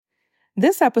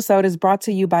This episode is brought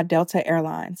to you by Delta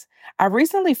Airlines. I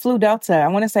recently flew Delta, I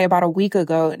want to say about a week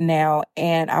ago now,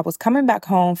 and I was coming back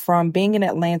home from being in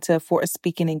Atlanta for a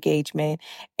speaking engagement,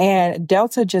 and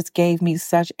Delta just gave me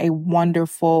such a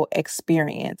wonderful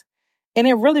experience. And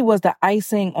it really was the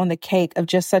icing on the cake of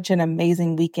just such an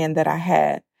amazing weekend that I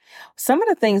had. Some of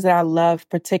the things that I loved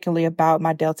particularly about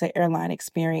my Delta airline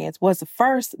experience was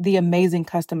first, the amazing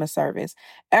customer service.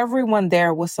 Everyone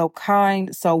there was so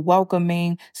kind, so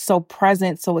welcoming, so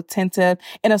present, so attentive.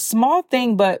 And a small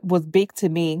thing, but was big to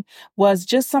me, was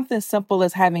just something simple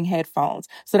as having headphones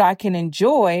so that I can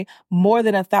enjoy more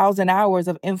than 1,000 hours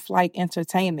of in-flight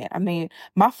entertainment. I mean,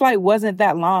 my flight wasn't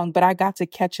that long, but I got to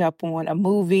catch up on a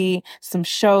movie, some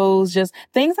shows, just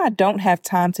things I don't have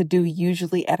time to do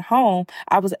usually at home.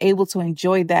 I was able to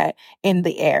enjoy that in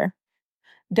the air.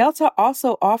 Delta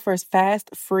also offers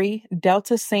fast, free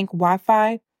Delta Sync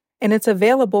Wi-Fi, and it's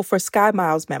available for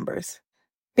SkyMiles members.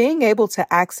 Being able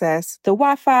to access the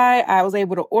Wi-Fi, I was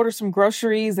able to order some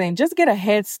groceries and just get a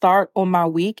head start on my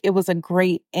week. It was a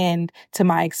great end to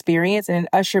my experience and it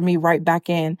ushered me right back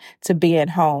in to being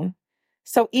home.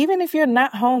 So even if you're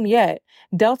not home yet,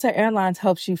 Delta Airlines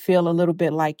helps you feel a little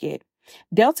bit like it.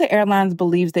 Delta Airlines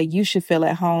believes that you should feel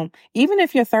at home, even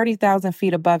if you're 30,000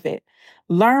 feet above it.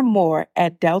 Learn more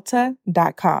at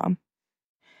delta.com.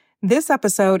 This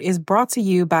episode is brought to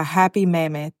you by Happy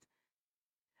Mammoth.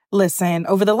 Listen,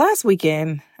 over the last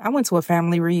weekend, I went to a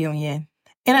family reunion,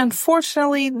 and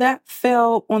unfortunately, that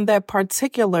fell on that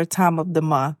particular time of the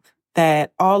month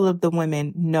that all of the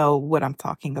women know what I'm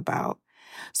talking about.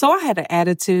 So I had an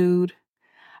attitude.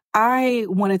 I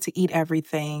wanted to eat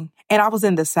everything. And I was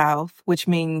in the South, which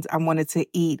means I wanted to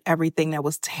eat everything that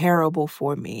was terrible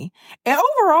for me. And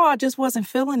overall, I just wasn't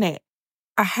feeling it.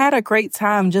 I had a great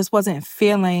time, just wasn't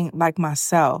feeling like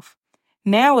myself.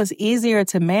 Now it's easier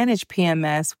to manage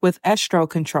PMS with Estro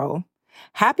Control.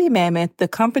 Happy Mammoth, the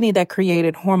company that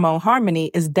created Hormone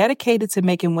Harmony, is dedicated to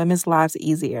making women's lives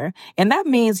easier. And that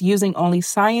means using only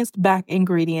science-backed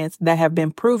ingredients that have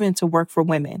been proven to work for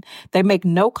women. They make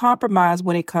no compromise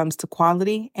when it comes to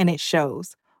quality, and it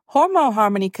shows. Hormone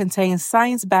Harmony contains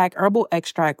science-backed herbal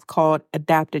extracts called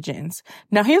adaptogens.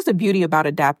 Now, here's the beauty about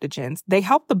adaptogens. They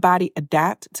help the body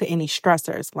adapt to any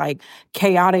stressors, like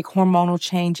chaotic hormonal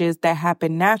changes that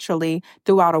happen naturally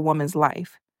throughout a woman's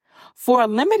life. For a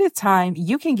limited time,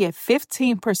 you can get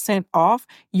 15% off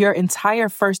your entire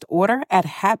first order at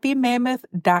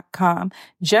happymammoth.com.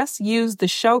 Just use the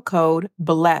show code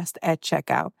BLESSED at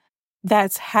checkout.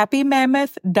 That's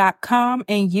happymammoth.com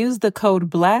and use the code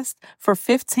BLESSED for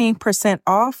 15%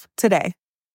 off today.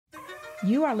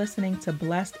 You are listening to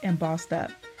Blessed and Bossed Up,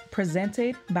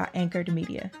 presented by Anchored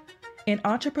Media, an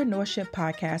entrepreneurship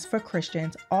podcast for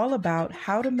Christians all about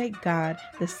how to make God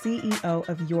the CEO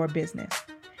of your business.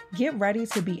 Get ready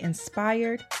to be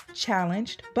inspired,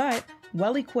 challenged, but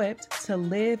well-equipped to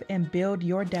live and build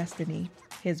your destiny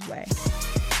His way.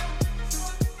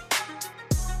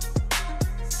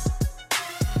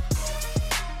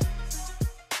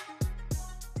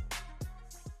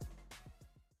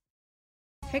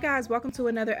 Hey guys, welcome to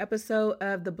another episode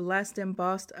of the Blessed and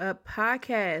Bossed Up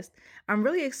podcast. I'm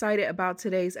really excited about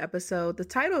today's episode. The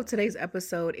title of today's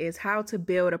episode is How to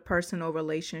Build a Personal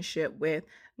Relationship with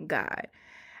God.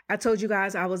 I told you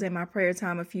guys I was in my prayer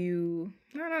time not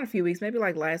a few weeks, maybe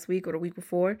like last week or the week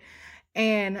before.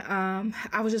 And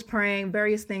I was just praying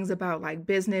various things about like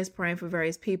business, praying for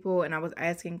various people. And I was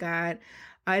asking God,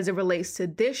 as it relates to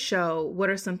this show, what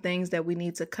are some things that we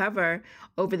need to cover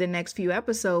over the next few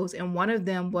episodes? And one of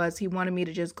them was he wanted me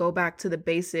to just go back to the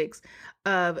basics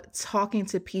of talking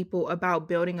to people about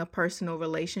building a personal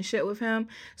relationship with him.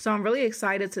 So I'm really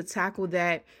excited to tackle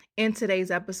that in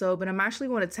today's episode, but I'm actually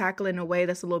going to tackle it in a way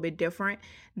that's a little bit different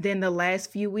than the last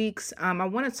few weeks. I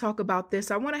want to talk about this.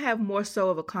 I want to have more so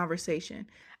of a conversation.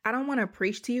 I don't want to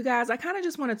preach to you guys. I kind of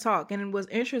just want to talk. And what's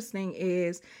interesting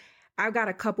is I've got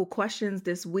a couple questions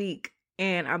this week,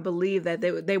 and I believe that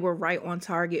they were right on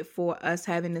target for us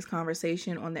having this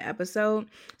conversation on the episode.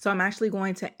 So I'm actually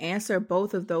going to answer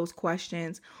both of those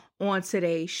questions on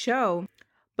today's show.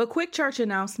 But quick church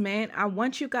announcement, I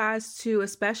want you guys to,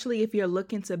 especially if you're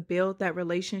looking to build that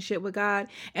relationship with God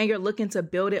and you're looking to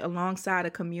build it alongside a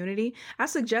community, I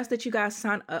suggest that you guys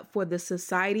sign up for the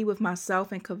Society with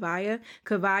myself and Kavaya.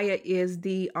 Kavaya is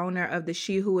the owner of the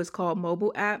She Who Is Called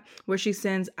mobile app, where she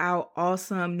sends out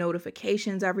awesome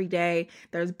notifications every day.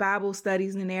 There's Bible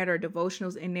studies in there, there are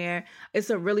devotionals in there.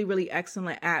 It's a really, really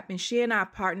excellent app. And she and I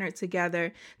partnered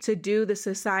together to do the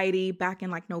society back in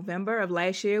like November of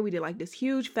last year. We did like this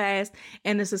huge fast,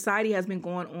 and the society has been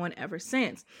going on ever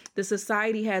since. The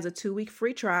society has a 2-week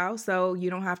free trial, so you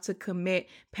don't have to commit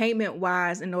payment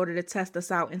wise in order to test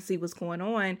us out and see what's going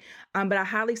on. But I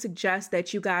highly suggest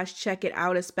that you guys check it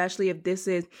out, especially if this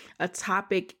is a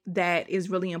topic that is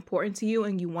really important to you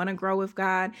and you want to grow with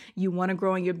God, you want to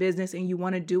grow in your business, and you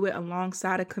want to do it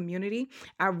alongside a community.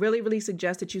 I really, really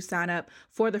suggest that you sign up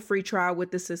for the free trial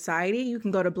with the society. You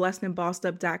can go to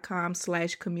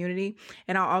blessedandbossedup.com/community,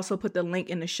 and I'll also put the link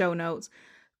in the show notes.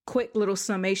 Quick little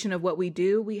summation of what we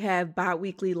do. We have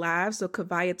bi-weekly lives. So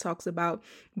Kavaya talks about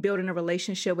building a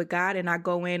relationship with God, and I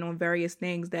go in on various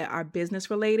things that are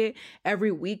business related.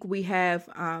 Every week we have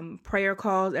prayer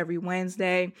calls every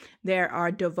Wednesday. There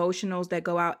are devotionals that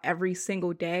go out every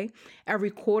single day.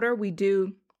 Every quarter we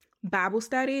do Bible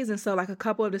studies. And so like a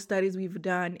couple of the studies we've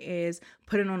done is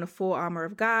Putting on the Full Armor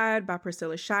of God by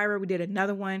Priscilla Shirer. We did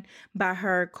another one by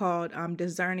her called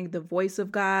Discerning the Voice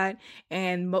of God.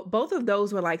 And both of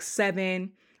those were like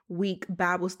 7-week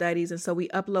Bible studies. And so we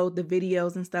upload the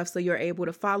videos and stuff so you're able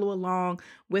to follow along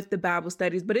with the Bible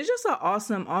studies. But it's just an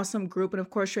awesome group. And of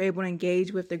course, you're able to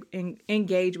engage with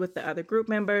the other group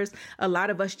members. A lot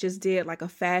of us just did like a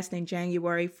fast in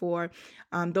January for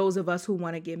those of us who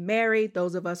want to get married,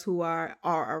 those of us who are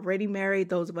already married,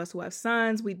 those of us who have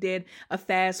sons. We did a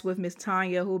fast with Miss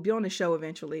Tanya, who will be on the show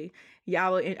eventually.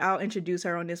 I'll introduce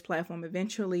her on this platform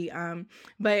eventually.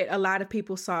 But a lot of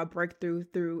people saw a breakthrough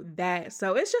through that.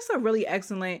 So it's just a really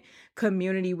excellent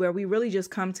community where we really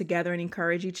just come together and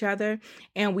encourage each other,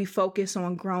 and we focus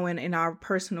on growing in our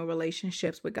personal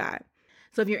relationships with God.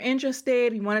 So if you're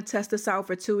interested, you want to test this out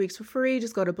for 2 weeks for free,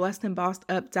 just go to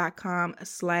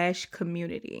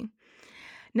blessedandbossedup.com/community.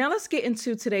 Now let's get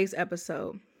into today's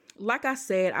episode. Like I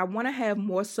said, I want to have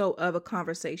more so of a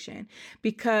conversation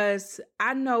because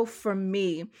I know for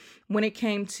me, when it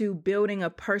came to building a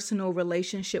personal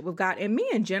relationship with God, and me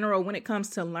in general, when it comes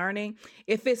to learning,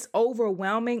 if it's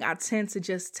overwhelming, I tend to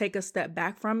just take a step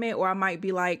back from it, or I might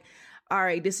be like, all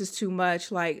right, this is too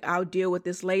much. Like, I'll deal with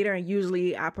this later. And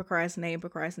usually I procrastinate,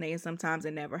 and sometimes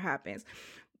it never happens.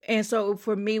 And so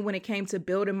for me, when it came to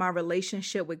building my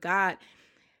relationship with God,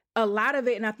 a lot of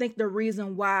it, and I think the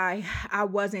reason why I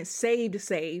wasn't saved,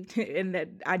 and that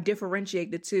I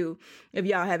differentiate the two, if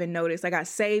y'all haven't noticed, I got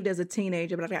saved as a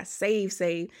teenager, but I got saved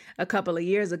a couple of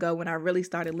years ago when I really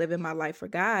started living my life for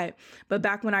God. But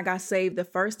back when I got saved the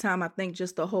first time, I think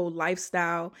just the whole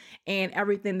lifestyle and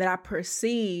everything that I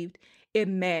perceived it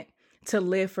meant to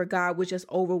live for God was just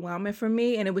overwhelming for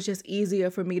me. And it was just easier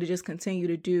for me to just continue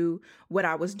to do what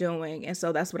I was doing. And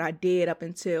so that's what I did up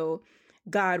until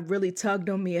God really tugged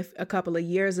on me a couple of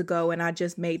years ago, and I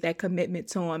just made that commitment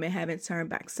to him and haven't turned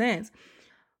back since.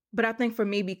 But I think for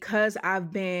me, because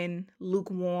I've been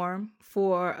lukewarm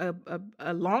for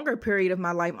a longer period of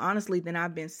my life, honestly, than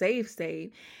I've been saved,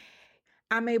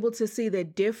 I'm able to see the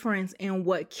difference in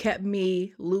what kept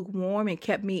me lukewarm and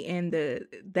kept me in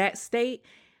that state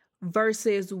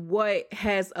versus what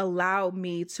has allowed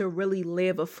me to really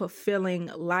live a fulfilling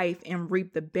life and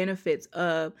reap the benefits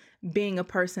of being a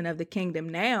person of the kingdom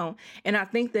now. And I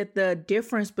think that the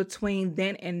difference between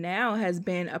then and now has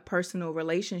been a personal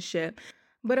relationship.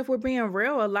 But if we're being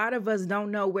real, a lot of us don't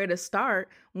know where to start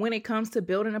when it comes to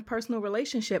building a personal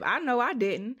relationship. I know I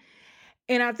didn't.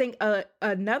 And I think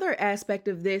another aspect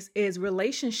of this is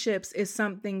relationships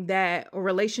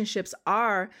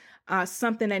are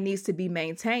something that needs to be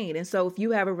maintained. And so if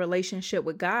you have a relationship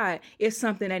with God, it's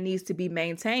something that needs to be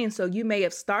maintained. So you may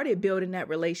have started building that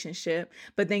relationship,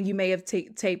 but then you may have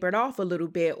tapered off a little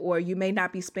bit, or you may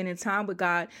not be spending time with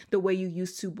God the way you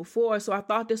used to before. So I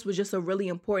thought this was just a really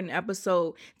important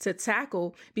episode to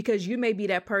tackle, because you may be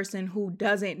that person who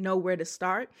doesn't know where to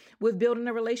start with building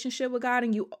a relationship with God,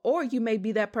 or you may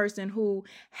be that person who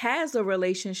has a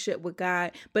relationship with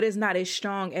God, but is not as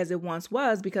strong as it once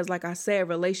was, because like I said,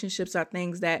 relationships are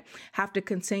things that have to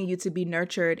continue to be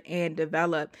nurtured and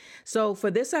developed. So for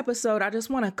this episode, I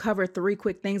just want to cover 3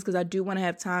 quick things, because I do want to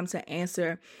have time to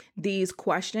answer these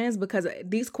questions, because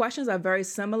these questions are very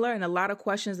similar, and a lot of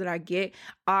questions that I get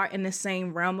are in the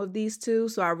same realm of these two.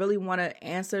 So I really want to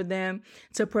answer them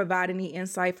to provide any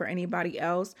insight for anybody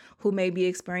else who may be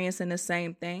experiencing the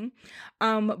same thing.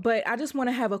 But I just want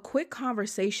to have a quick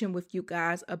conversation with you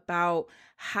guys about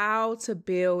how to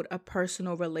build a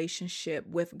personal relationship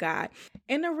with God.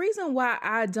 And the reason why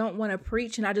I don't want to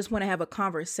preach and I just want to have a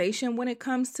conversation when it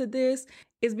comes to this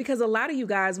is because a lot of you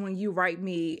guys, when you write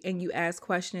me and you ask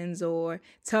questions or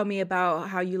tell me about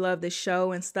how you love the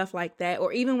show and stuff like that,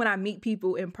 or even when I meet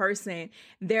people in person,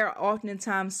 they're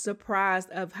oftentimes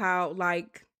surprised of how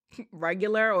like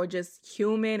regular or just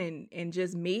human and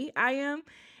just me I am.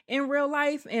 in real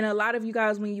life. And a lot of you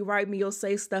guys, when you write me, you'll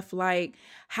say stuff like,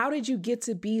 how did you get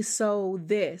to be so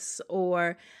this?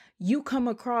 Or you come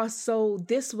across so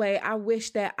this way. I wish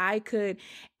that I could.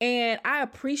 And I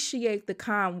appreciate the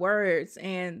kind words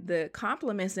and the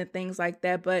compliments and things like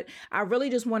that. But I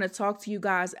really just want to talk to you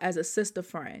guys as a sister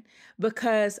friend,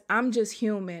 because I'm just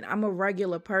human. I'm a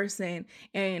regular person,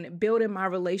 and building my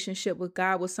relationship with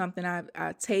God was something I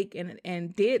take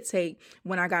and did take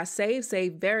when I got saved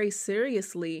very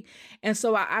seriously. And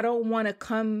so I don't want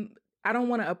to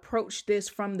approach this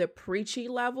from the preachy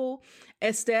level.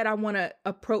 Instead, I want to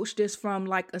approach this from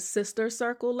like a sister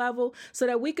circle level so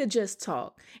that we could just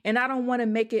talk. And I don't want to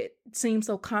make it seem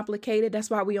so complicated. That's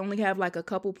why we only have like a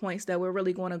couple points that we're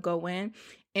really going to go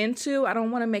into. I don't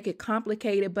want to make it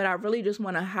complicated, but I really just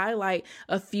want to highlight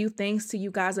a few things to you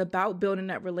guys about building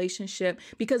that relationship,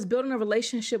 because building a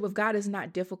relationship with God is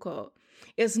not difficult.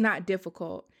 It's not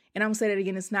difficult. And I'm going to say that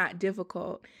again. It's not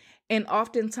difficult. And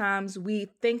oftentimes we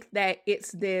think that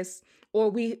it's this, or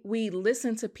we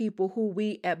listen to people who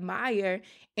we admire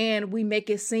and we make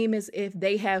it seem as if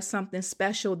they have something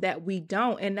special that we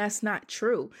don't. And that's not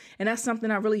true. And that's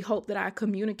something I really hope that I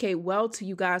communicate well to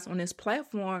you guys on this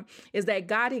platform, is that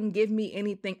God didn't give me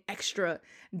anything extra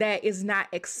that is not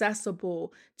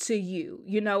accessible to you,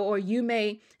 or you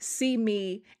may see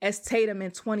me as Tatum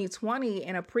in 2020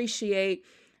 and appreciate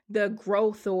the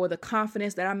growth or the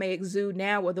confidence that I may exude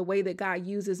now, or the way that God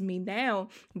uses me now.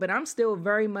 But I'm still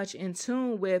very much in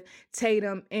tune with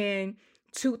Tatum in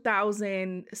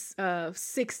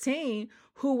 2016,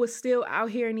 who was still out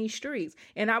here in these streets.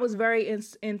 And I was very in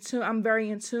tune. I'm very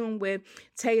in tune with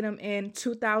Tatum in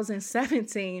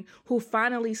 2017, who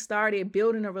finally started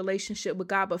building a relationship with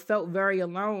God, but felt very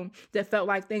alone, that felt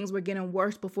like things were getting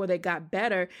worse before they got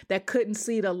better, that couldn't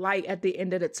see the light at the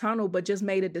end of the tunnel, but just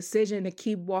made a decision to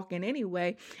keep walking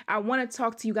anyway. I want to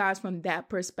talk to you guys from that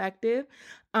perspective.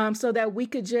 So that we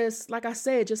could just, like I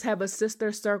said, just have a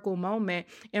sister circle moment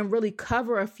and really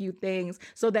cover a few things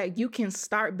so that you can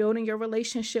start building your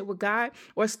relationship with God,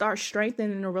 or start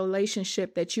strengthening a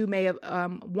relationship that you may have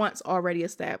once already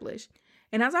established.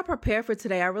 And as I prepare for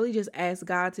today, I really just asked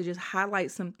God to just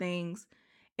highlight some things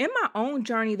in my own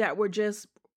journey that were just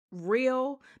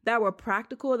real, that were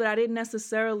practical, that I didn't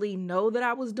necessarily know that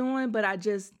I was doing, but I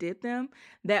just did them,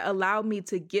 that allowed me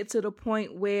to get to the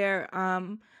point where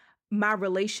my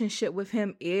relationship with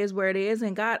him is where it is.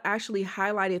 And God actually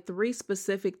highlighted 3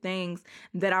 specific things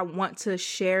that I want to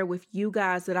share with you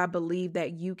guys that I believe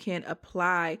that you can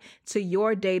apply to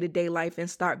your day-to-day life and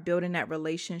start building that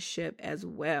relationship as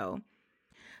well.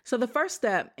 So the first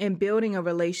step in building a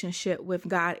relationship with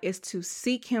God is to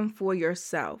seek him for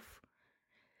yourself.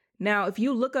 Now, if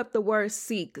you look up the word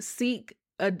seek,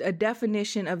 a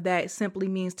definition of that simply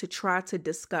means to try to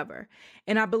discover.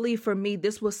 And I believe for me,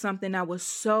 this was something that was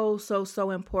so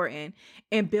important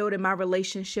in building my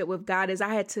relationship with God, is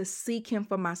I had to seek him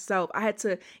for myself. I had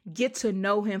to get to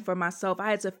know him for myself.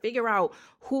 I had to figure out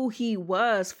who he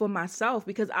was for myself,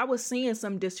 because I was seeing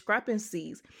some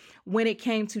discrepancies when it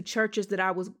came to churches that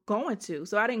I was going to.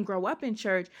 So I didn't grow up in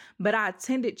church, but I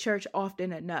attended church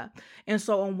often enough. And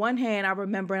so on one hand, I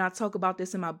remember, and I talk about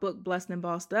this in my book, Blessed and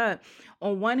Bossed Up.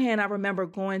 On one hand, I remember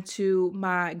going to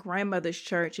my grandmother's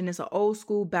church, and it's an old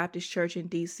school Baptist church in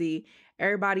DC.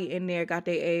 Everybody in there got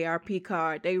their AARP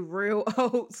card. They real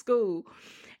old school.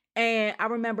 And I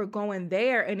remember going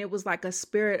there, and it was like a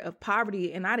spirit of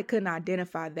poverty, and I couldn't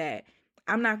identify that.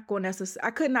 I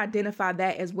couldn't identify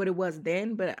that as what it was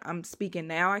then, but I'm speaking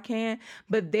now, I can.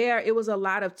 But there, it was a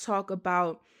lot of talk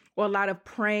about, or a lot of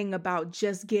praying about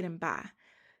just getting by.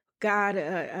 God,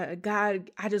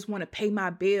 I just want to pay my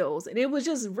bills. And it was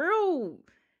just real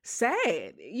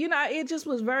sad. It just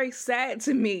was very sad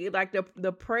to me. Like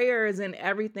the prayers and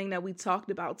everything that we talked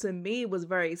about, to me, was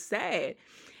very sad.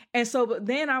 And so, but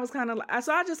then I just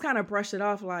kind of brushed it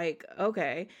off like,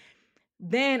 okay.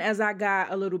 Then as I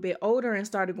got a little bit older and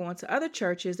started going to other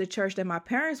churches, the church that my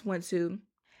parents went to,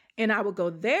 and I would go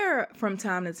there from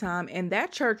time to time. And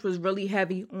that church was really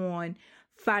heavy on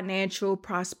financial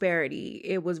prosperity.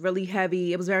 It was really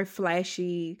heavy. It was very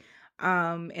flashy.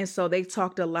 And so they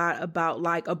talked a lot about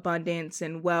like abundance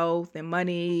and wealth and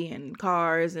money and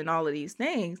cars and all of these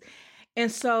things. And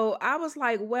so I was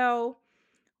like, well,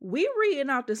 we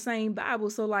reading out the same Bible.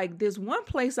 So like this one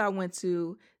place I went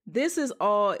to, this is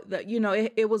all that,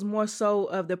 it was more so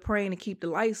of the praying to keep the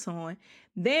lights on.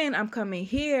 Then I'm coming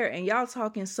here and y'all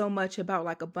talking so much about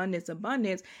like abundance,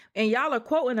 and y'all are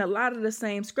quoting a lot of the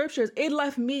same scriptures. It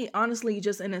left me honestly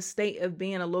just in a state of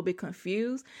being a little bit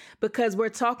confused, because we're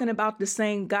talking about the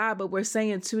same God, but we're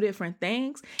saying 2 different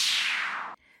things.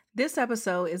 This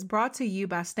episode is brought to you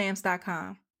by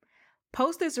Stamps.com.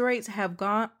 Postage rates have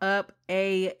gone up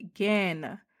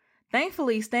again.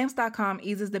 Thankfully, Stamps.com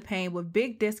eases the pain with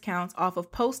big discounts off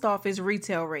of post office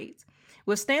retail rates.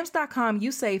 With Stamps.com,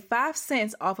 you save 5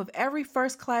 cents off of every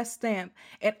first-class stamp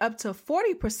and up to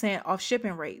 40% off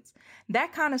shipping rates.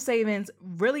 That kind of savings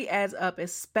really adds up,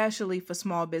 especially for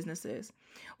small businesses.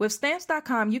 With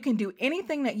Stamps.com, you can do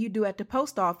anything that you do at the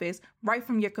post office right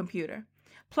from your computer.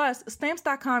 Plus,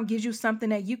 Stamps.com gives you something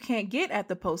that you can't get at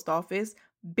the post office: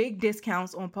 big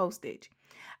discounts on postage.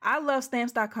 I love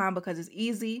Stamps.com because it's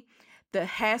easy. The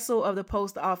hassle of the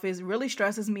post office really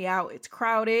stresses me out. It's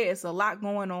crowded. It's a lot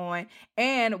going on.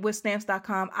 And with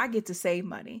Stamps.com, I get to save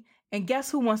money. And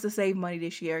guess who wants to save money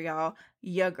this year, y'all?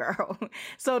 Your girl.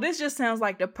 So this just sounds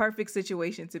like the perfect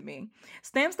situation to me.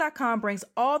 Stamps.com brings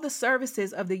all the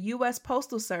services of the U.S.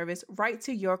 Postal Service right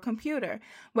to your computer.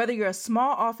 Whether you're a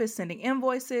small office sending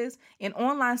invoices, an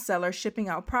online seller shipping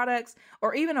out products,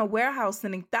 or even a warehouse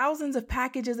sending thousands of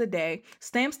packages a day,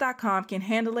 Stamps.com can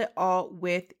handle it all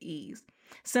with ease.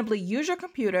 Simply use your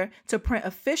computer to print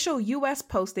official U.S.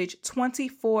 postage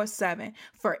 24/7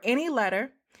 for any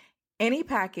letter, any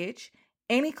package,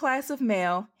 any class of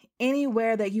mail,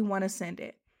 anywhere that you want to send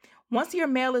it. Once your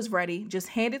mail is ready, just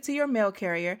hand it to your mail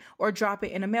carrier or drop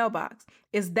it in a mailbox.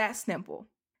 It's that simple.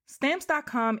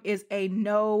 Stamps.com is a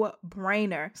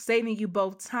no-brainer, saving you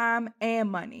both time and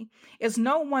money. It's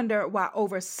no wonder why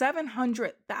over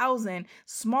 700,000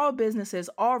 small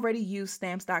businesses already use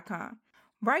Stamps.com.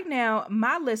 Right now,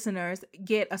 my listeners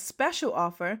get a special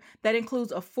offer that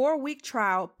includes a 4-week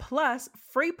trial plus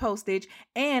free postage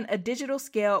and a digital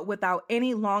scale without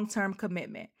any long-term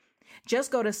commitment.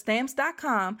 Just go to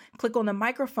Stamps.com, click on the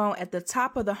microphone at the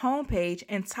top of the homepage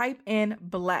and type in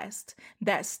BLESSED.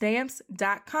 That's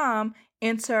Stamps.com,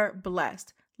 enter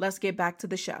BLESSED. Let's get back to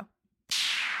the show.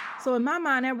 So in my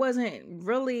mind, that wasn't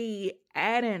really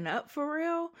adding up for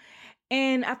real.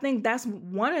 And I think that's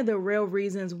one of the real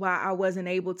reasons why I wasn't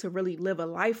able to really live a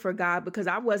life for God, because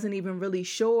I wasn't even really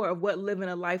sure of what living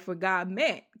a life for God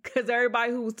meant, because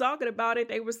everybody who was talking about it,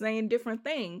 they were saying different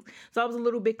things. So I was a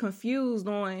little bit confused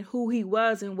on who he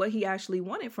was and what he actually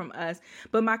wanted from us.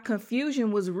 But my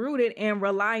confusion was rooted in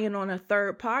relying on a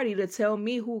third party to tell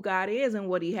me who God is and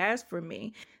what he has for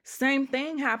me. Same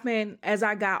thing happened as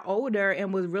I got older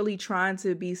and was really trying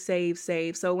to be saved.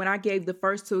 So when I gave the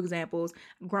first 2 examples,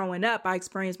 growing up, I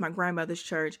experienced my grandmother's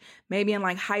church. Maybe in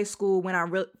like high school, when I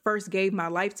first gave my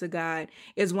life to God,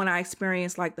 is when I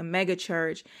experienced like the mega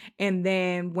church, and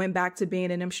then went back to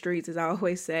being in them streets, as I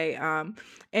always say.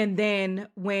 And then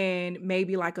when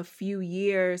maybe like a few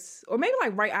years, or maybe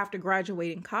like right after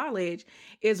graduating college,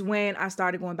 is when I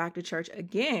started going back to church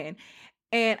again.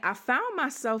 And I found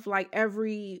myself like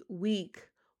every week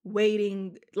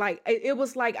waiting, like it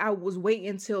was like I was waiting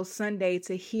until Sunday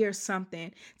to hear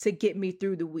something to get me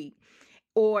through the week.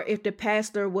 Or if the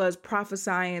pastor was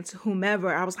prophesying to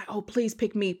whomever, I was like, oh, please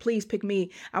pick me. Please pick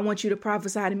me. I want you to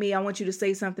prophesy to me. I want you to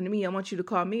say something to me. I want you to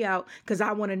call me out because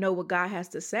I want to know what God has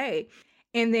to say.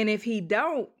 And then if he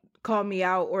don't call me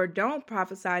out or don't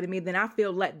prophesy to me, then I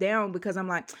feel let down because I'm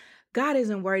like, God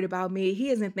isn't worried about me.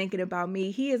 He isn't thinking about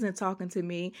me. He isn't talking to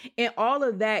me. And all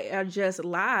of that are just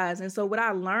lies. And so what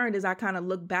I learned as I kind of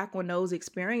look back on those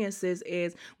experiences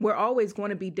is we're always going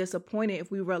to be disappointed if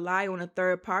we rely on a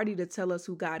third party to tell us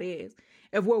who God is.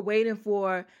 If we're waiting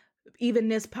for even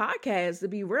this podcast, to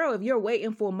be real, if you're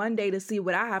waiting for Monday to see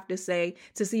what I have to say,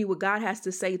 to see what God has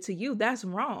to say to you, that's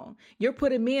wrong. You're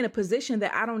putting me in a position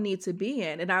that I don't need to be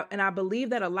in. And I believe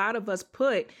that a lot of us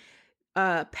put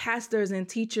pastors and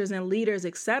teachers and leaders,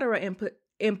 etc.,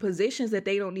 in positions that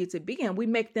they don't need to be in. We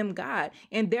make them God,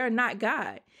 and they're not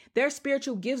God. Their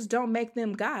spiritual gifts don't make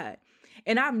them God.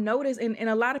 And I've noticed, and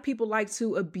a lot of people like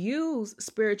to abuse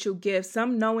spiritual gifts,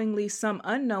 some knowingly, some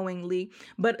unknowingly,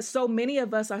 but so many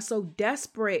of us are so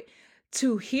desperate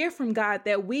to hear from God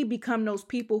that we become those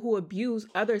people who abuse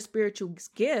other spiritual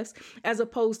gifts, as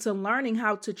opposed to learning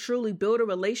how to truly build a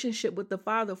relationship with the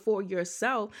Father for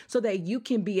yourself so that you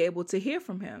can be able to hear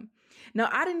from him. Now,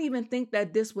 I didn't even think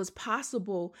that this was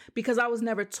possible because I was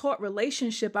never taught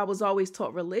relationship. I was always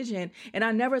taught religion. And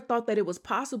I never thought that it was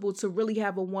possible to really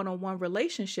have a one-on-one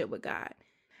relationship with God.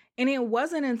 And it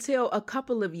wasn't until a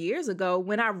couple of years ago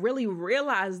when I really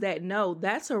realized that, no,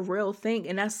 that's a real thing.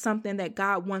 And that's something that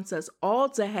God wants us all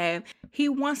to have. He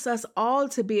wants us all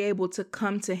to be able to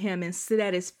come to him and sit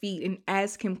at his feet and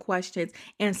ask him questions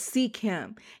and seek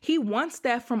him. He wants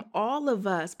that from all of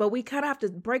us, but we kind of have to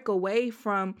break away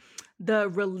from the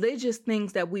religious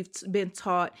things that we've been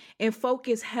taught and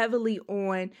focus heavily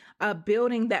on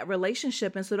building that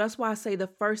relationship. And so that's why I say the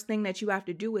first thing that you have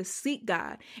to do is seek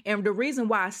God. And the reason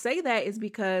why I say that is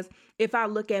because if I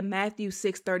look at Matthew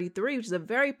 6:33, which is a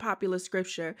very popular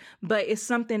scripture, but it's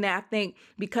something that I think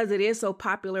because it is so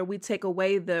popular, we take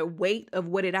away the weight of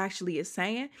what it actually is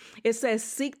saying. It says,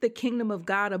 seek the kingdom of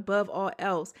God above all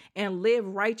else and live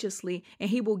righteously, and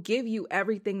he will give you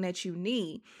everything that you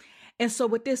need. And so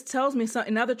what this tells me, so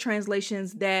in other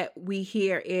translations that we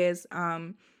hear is,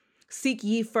 seek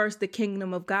ye first the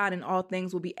kingdom of God and all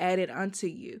things will be added unto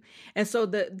you. And so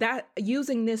that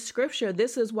using this scripture,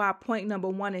 this is why point number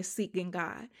one is seeking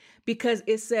God, because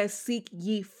it says, seek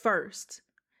ye first.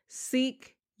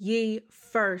 Seek ye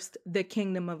first the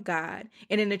kingdom of God.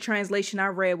 And in the translation I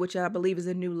read, which I believe is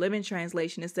a New Living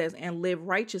Translation, it says, and live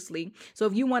righteously. So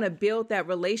if you want to build that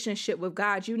relationship with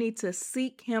God, you need to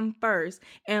seek him first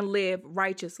and live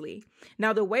righteously.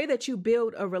 Now, the way that you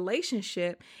build a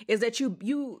relationship is that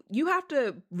you have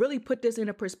to really put this in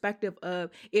a perspective of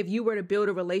if you were to build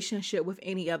a relationship with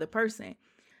any other person.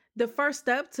 The first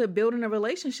step to building a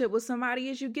relationship with somebody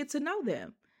is you get to know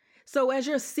them. So as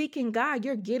you're seeking God,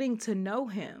 you're getting to know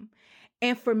him.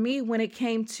 And for me, when it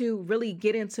came to really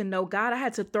getting to know God, I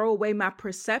had to throw away my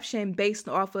perception based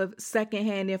off of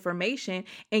secondhand information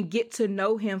and get to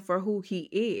know him for who he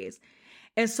is.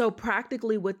 And so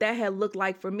practically what that had looked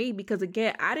like for me, because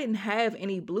again, I didn't have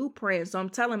any blueprint. So I'm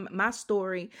telling my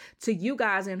story to you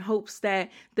guys in hopes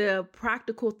that the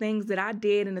practical things that I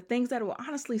did and the things that were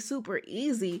honestly super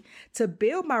easy to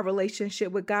build my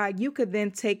relationship with God, you could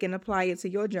then take and apply it to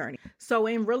your journey. So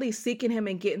in really seeking him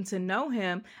and getting to know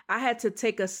him, I had to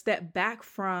take a step back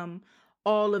from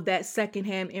all of that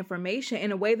secondhand information.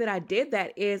 And the way that I did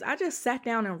that is I just sat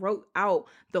down and wrote out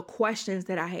the questions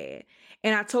that I had.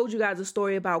 And I told you guys a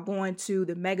story about going to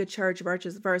the mega church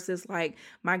versus like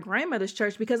my grandmother's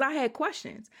church because I had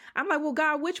questions. I'm like, well,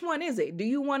 God, which one is it? Do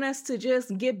you want us to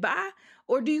just get by?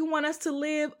 Or do you want us to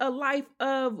live a life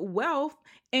of wealth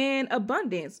and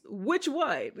abundance? Which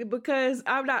one? Because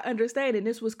I'm not understanding.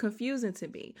 This was confusing to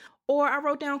me. Or I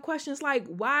wrote down questions like,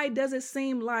 why does it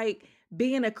seem like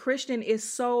being a Christian is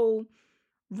so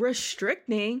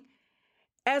restricting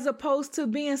as opposed to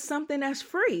being something that's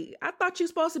free? I thought you're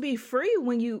supposed to be free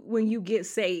when you get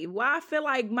saved. Why I feel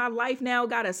like my life now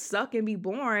gotta suck and be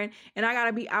boring and I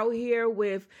gotta be out here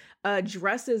with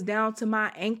dresses down to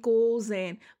my ankles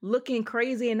and looking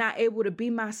crazy and not able to be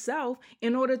myself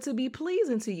in order to be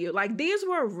pleasing to you. Like these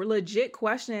were legit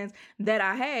questions that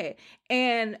I had.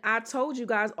 And I tell you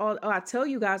guys all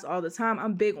the time,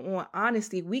 I'm big on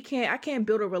honesty. I can't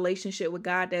build a relationship with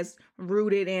God that's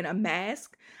rooted in a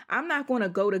mask. I'm not going to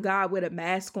go to God with a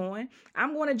mask on.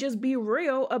 I'm going to just be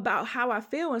real about how I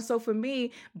feel. And so for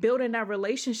me, building that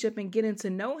relationship and getting to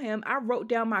know him, I wrote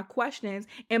down my questions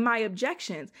and my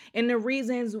objections and the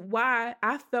reasons why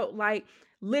I felt like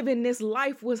living this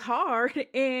life was hard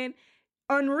and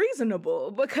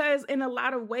unreasonable, because in a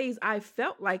lot of ways I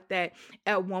felt like that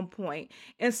at one point.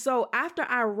 And so after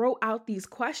I wrote out these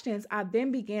questions, I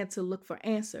then began to look for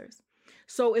answers.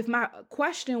 So if my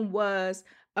question was,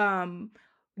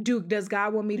 does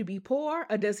God want me to be poor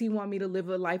or does he want me to live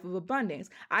a life of abundance?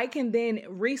 I can then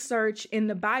research in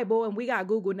the Bible, and we got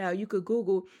Google now. You could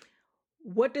Google,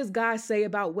 what does God say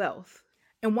about wealth?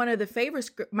 And one of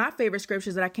my favorite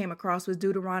scriptures that I came across was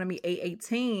Deuteronomy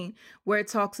 8:18, where it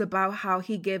talks about how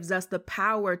he gives us the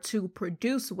power to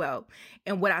produce wealth.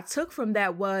 And what I took from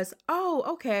that was, oh,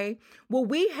 okay, well,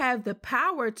 we have the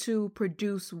power to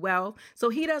produce wealth. So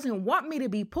he doesn't want me to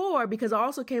be poor, because I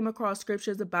also came across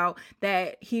scriptures about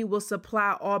that he will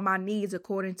supply all my needs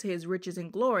according to his riches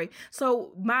and glory.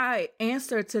 So my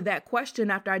answer to that question,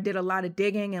 after I did a lot of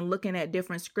digging and looking at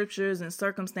different scriptures and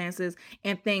circumstances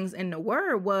and things in the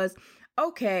word, was,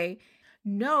 okay,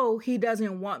 no, he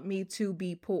doesn't want me to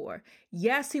be poor.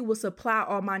 Yes, he will supply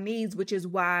all my needs, which is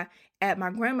why at my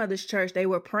grandmother's church, they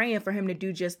were praying for him to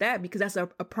do just that, because that's a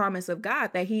promise of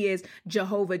God, that he is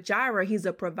Jehovah Jireh. He's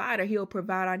a provider. He'll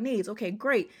provide our needs. Okay,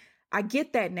 great. I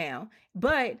get that now.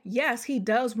 But yes, he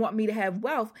does want me to have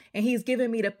wealth, and he's given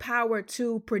me the power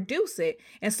to produce it.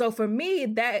 And so for me,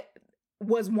 that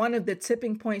was one of the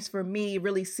tipping points for me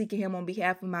really seeking him on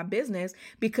behalf of my business,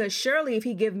 because surely if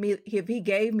he gave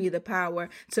me the power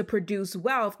to produce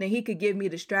wealth, then he could give me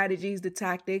the strategies, the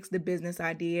tactics, the business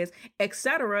ideas,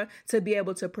 etc., to be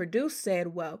able to produce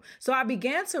said wealth. So I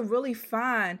began to really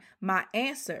find my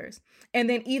answers. And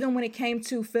then even when it came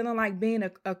to feeling like being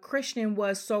a Christian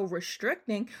was so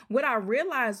restricting, what I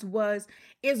realized was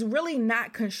it's really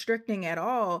not constricting at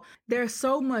all. There's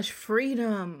so much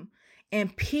freedom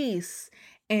and peace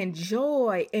and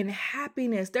joy and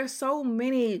happiness. There's so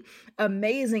many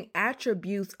amazing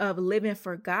attributes of living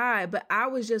for God, but I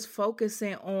was just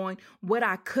focusing on what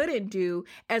I couldn't do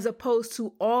as opposed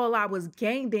to all I was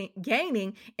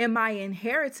gaining in my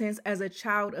inheritance as a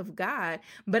child of God.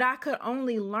 But I could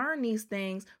only learn these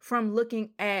things from looking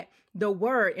at the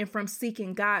word and from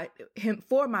seeking him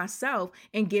for myself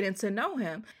and getting to know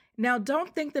him. Now,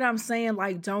 don't think that I'm saying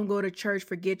like, don't go to church,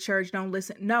 forget church, don't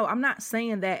listen. No, I'm not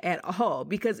saying that at all,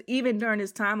 because even during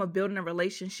this time of building a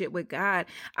relationship with God,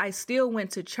 I still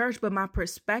went to church, but my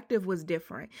perspective was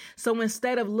different. So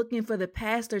instead of looking for the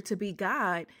pastor to be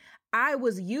God, I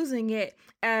was using it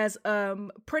as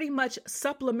pretty much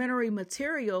supplementary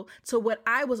material to what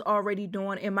I was already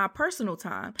doing in my personal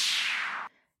time.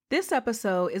 This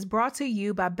episode is brought to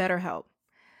you by BetterHelp.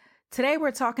 Today,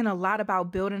 we're talking a lot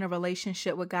about building a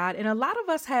relationship with God, and a lot of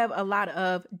us have a lot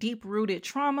of deep-rooted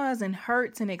traumas and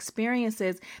hurts and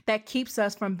experiences that keeps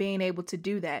us from being able to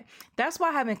do that. That's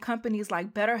why having companies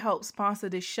like BetterHelp sponsor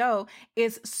this show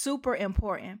is super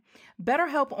important.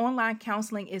 BetterHelp Online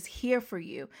Counseling is here for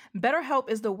you. BetterHelp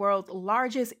is the world's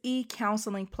largest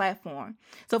e-counseling platform.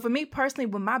 So for me personally,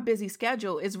 with my busy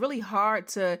schedule, it's really hard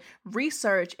to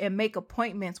research and make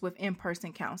appointments with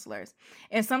in-person counselors.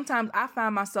 And sometimes I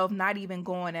find myself not even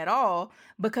going at all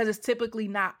because it's typically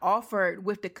not offered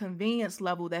with the convenience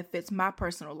level that fits my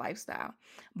personal lifestyle.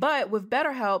 But with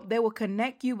BetterHelp, they will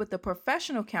connect you with a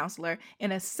professional counselor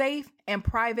in a safe and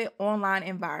private online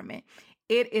environment.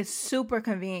 It is super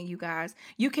convenient, you guys.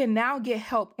 You can now get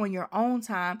help on your own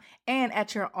time and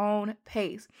at your own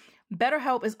pace.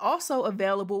 BetterHelp is also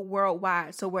available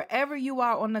worldwide. So wherever you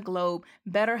are on the globe,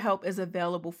 BetterHelp is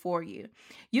available for you.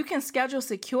 You can schedule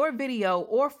secure video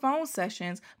or phone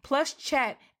sessions, plus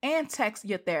chat and text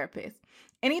your therapist.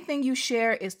 Anything you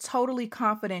share is totally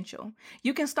confidential.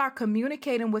 You can start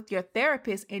communicating with your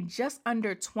therapist in just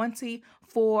under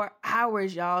 24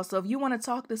 hours, y'all. So if you want to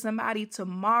talk to somebody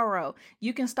tomorrow,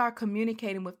 you can start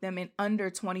communicating with them in under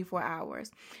 24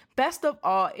 hours. Best of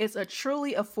all, it's a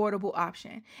truly affordable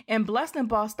option. And Blessed and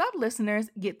Bossed Up listeners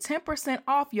get 10%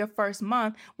 off your first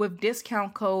month with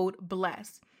discount code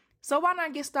BLESSED. So why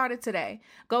not get started today?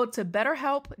 Go to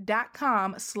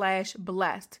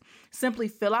betterhelp.com/blessed. Simply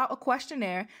fill out a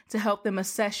questionnaire to help them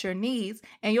assess your needs,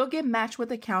 and you'll get matched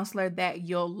with a counselor that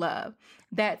you'll love.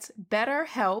 That's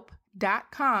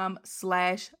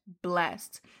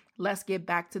betterhelp.com/blessed. Let's get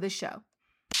back to the show.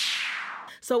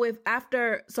 So I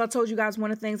told you guys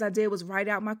one of the things I did was write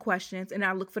out my questions and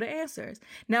I look for the answers.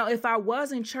 Now, if I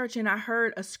was in church and I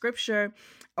heard a scripture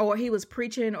or he was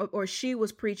preaching or she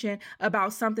was preaching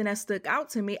about something that stuck out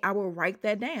to me, I will write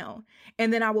that down.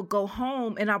 And then I will go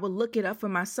home and I will look it up for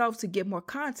myself to get more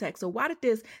context. So why did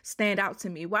this stand out to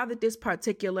me? Why did this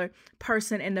particular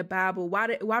person in the Bible, why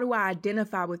do I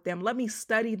identify with them? Let me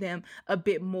study them a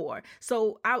bit more.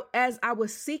 So as I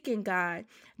was seeking God,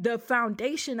 the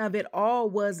foundation of it all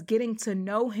was getting to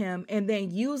know him and then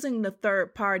using the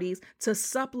third parties to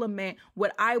supplement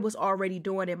what I was already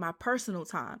doing in my personal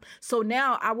time. So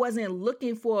now I wasn't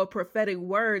looking for prophetic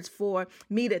words for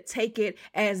me to take it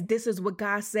as this is what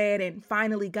God said and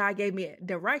finally God gave me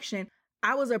direction.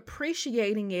 I was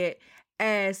appreciating it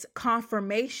as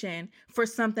confirmation for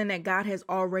something that God has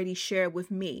already shared with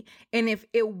me. And if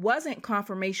it wasn't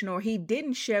confirmation or he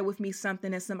didn't share with me something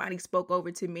that somebody spoke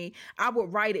over to me, I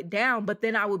would write it down, but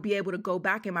then I would be able to go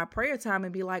back in my prayer time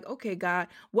and be like, okay, God,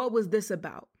 what was this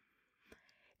about?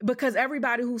 Because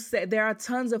everybody who said there are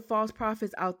tons of false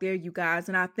prophets out there, you guys.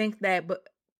 And I think that, but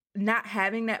not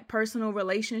having that personal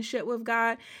relationship with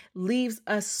God leaves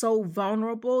us so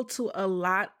vulnerable to a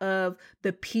lot of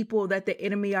the people that the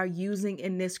enemy are using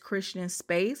in this Christian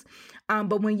space.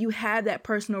 But when you have that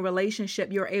personal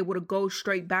relationship, you're able to go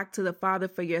straight back to the Father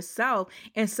for yourself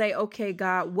and say, okay,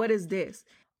 God, what is this?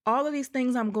 All of these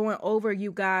things I'm going over,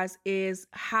 you guys, is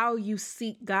how you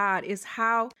seek God, is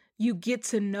how you get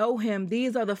to know him.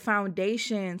 These are the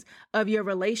foundations of your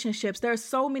relationships. There are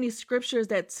so many scriptures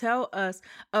that tell us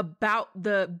about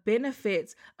the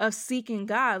benefits of seeking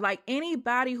God. Like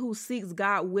anybody who seeks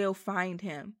God will find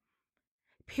him.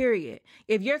 Period.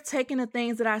 If you're taking the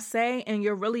things that I say and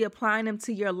you're really applying them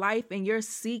to your life and you're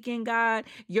seeking God,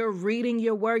 you're reading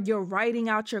your word, you're writing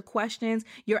out your questions,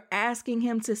 you're asking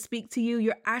him to speak to you,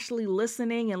 you're actually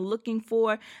listening and looking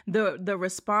for the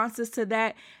responses to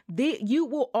that, you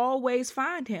will always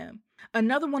find him.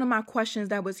 Another one of my questions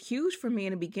that was huge for me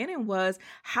in the beginning was,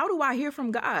 how do I hear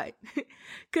from God?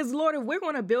 Because Lord, if we're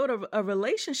going to build a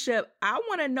relationship, I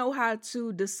want to know how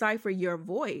to decipher your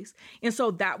voice. And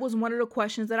so that was one of the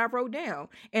questions that I wrote down.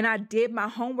 And I did my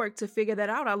homework to figure that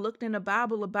out. I looked in the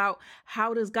Bible about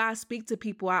how does God speak to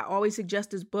people. I always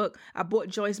suggest this book. I bought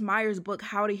Joyce Meyer's book,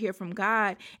 How to Hear from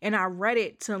God. And I read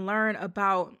it to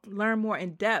learn more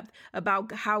in depth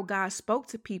about how God spoke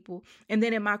to people. And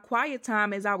then in my quiet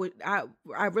time, as I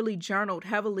really journaled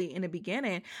heavily in the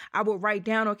beginning, I would write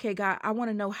down, okay, God, I want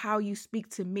to know how you speak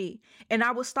to me. And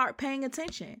I would start paying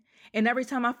attention. And every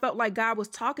time I felt like God was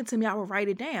talking to me, I would write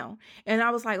it down. And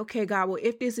I was like, okay, God, well,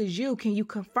 if this is you, can you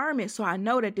confirm it so I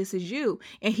know that this is you?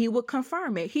 And he would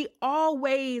confirm it. He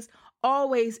always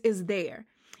is there.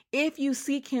 If you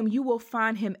seek him, you will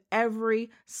find him every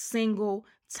single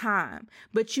time.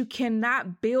 But you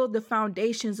cannot build the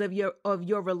foundations of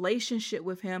your relationship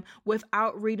with him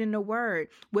without reading the word,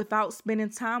 without spending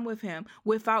time with him,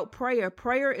 without prayer.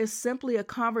 Prayer is simply a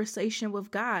conversation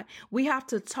with God. We have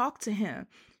to talk to him.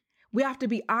 We have to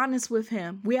be honest with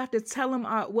him. We have to tell him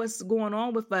what's going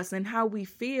on with us and how we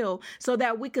feel so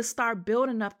that we could start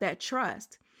building up that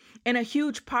trust. And a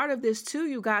huge part of this too,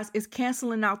 you guys, is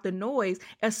canceling out the noise,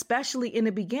 especially in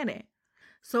the beginning.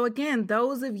 So again,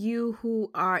 those of you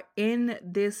who are in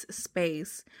this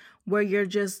space where you're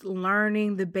just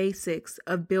learning the basics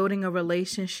of building a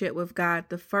relationship with God,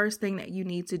 the first thing that you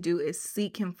need to do is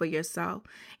seek him for yourself.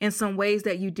 And some ways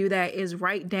that you do that is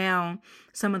write down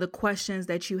some of the questions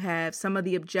that you have, some of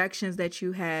the objections that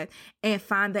you have, and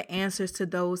find the answers to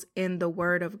those in the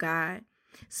word of God.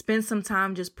 Spend some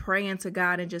time just praying to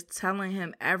God and just telling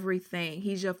him everything.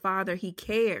 He's your father. He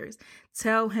cares.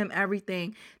 Tell him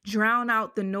everything. Drown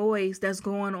out the noise that's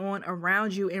going on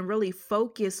around you and really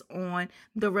focus on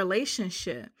the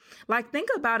relationship. Like, think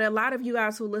about it. A lot of you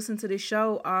guys who listen to this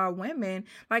show are women.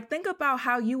 Like, think about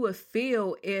how you would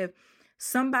feel if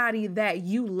somebody that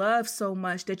you love so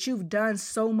much, that you've done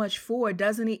so much for, and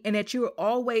that you're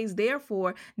always there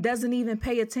for, doesn't even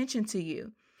pay attention to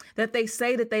you. That they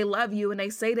say that they love you and they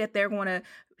say that they're going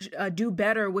to do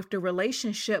better with the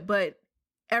relationship, but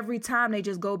every time they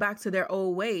just go back to their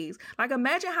old ways. Like,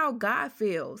 imagine how God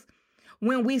feels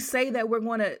when we say that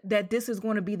that this is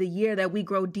going to be the year that we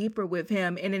grow deeper with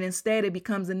him, and then instead it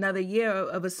becomes another year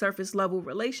of a surface level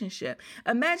relationship.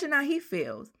 Imagine how he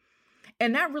feels.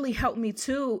 And that really helped me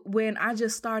too when I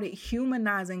just started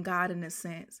humanizing God in a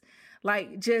sense.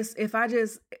 Like,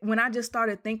 when I just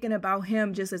started thinking about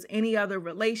him just as any other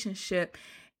relationship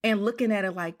and looking at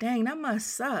it like, dang, that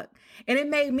must suck. And it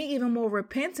made me even more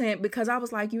repentant because I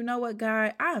was like, you know what,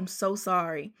 God, I am so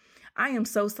sorry. I am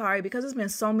so sorry because it's been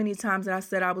so many times that I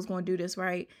said I was going to do this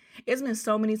right. It's been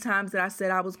so many times that I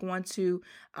said I was going to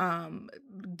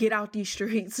get out these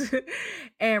streets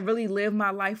and really live my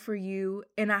life for you.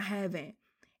 And I haven't.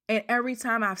 And every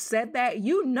time I've said that,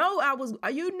 you knew I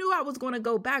was going to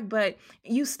go back, but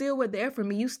you still were there for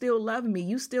me. You still love me.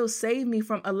 You still saved me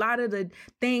from a lot of the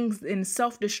things and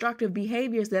self-destructive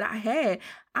behaviors that I had.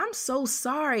 I'm so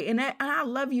sorry. And I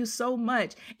love you so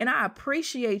much. And I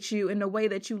appreciate you in the way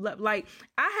that you love. Like,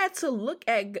 I had to look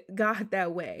at God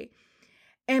that way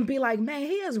and be like, man,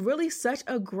 he is really such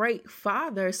a great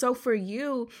father. So for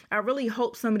you, I really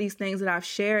hope some of these things that I've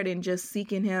shared and just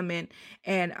seeking him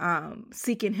and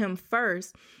seeking him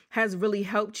first has really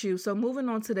helped you. So moving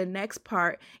on to the next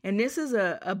part, and this is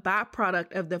a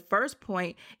byproduct of the first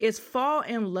point, is fall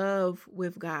in love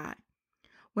with God.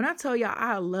 When I tell y'all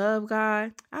I love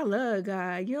God, I love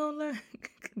God. You don't love,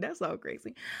 that's all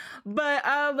crazy.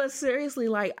 But seriously,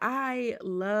 like, I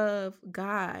love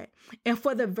God. And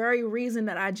for the very reason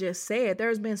that I just said,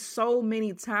 there's been so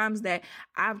many times that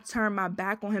I've turned my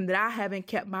back on him, that I haven't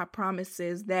kept my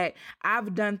promises, that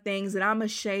I've done things that I'm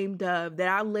ashamed of, that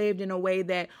I lived in a way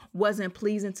that wasn't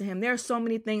pleasing to him. There are so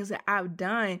many things that I've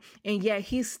done, and yet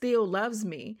he still loves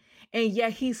me. And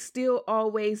yet he's still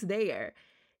always there.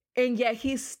 And yet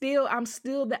I'm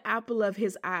still the apple of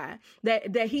his eye,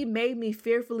 that he made me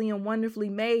fearfully and wonderfully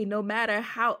made, no matter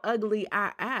how ugly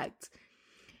I act.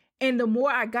 And the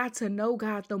more I got to know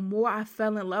God, the more I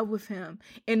fell in love with him.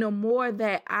 And the more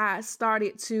that I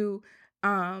started to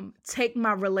take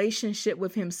my relationship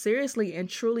with him seriously and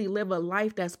truly live a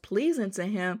life that's pleasing to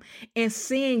him, and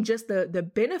seeing just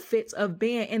the benefits of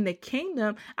being in the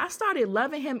kingdom, I started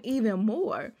loving him even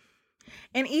more.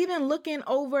 And even looking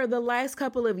over the last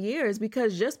couple of years,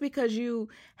 because just because you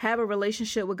have a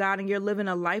relationship with God and you're living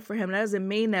a life for him, that doesn't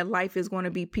mean that life is going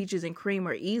to be peaches and cream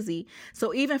or easy.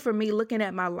 So even for me, looking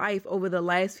at my life over the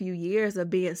last few years of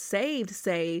being saved,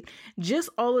 just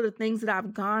all of the things that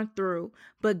I've gone through,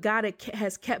 but God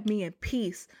has kept me in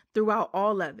peace throughout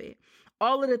all of it.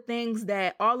 All of the things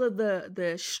that, all of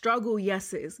the struggle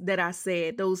yeses that I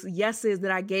said, those yeses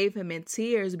that I gave him in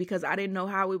tears because I didn't know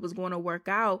how it was going to work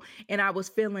out and I was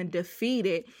feeling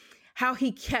defeated, how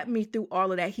he kept me through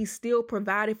all of that. He still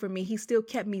provided for me. He still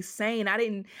kept me sane.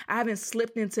 I haven't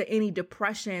slipped into any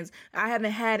depressions. I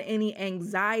haven't had any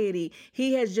anxiety.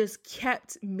 He has just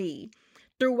kept me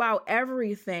throughout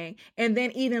everything. And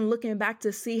then even looking back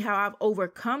to see how I've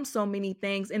overcome so many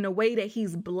things in the way that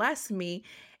he's blessed me,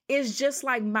 it's just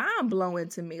like mind blowing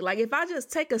to me. Like if I just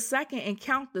take a second and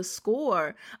count the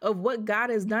score of what God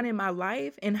has done in my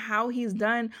life and how he's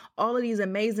done all of these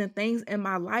amazing things in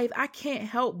my life, I can't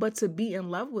help but to be in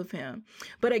love with him.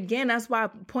 But again, that's why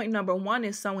point number one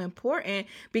is so important,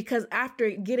 because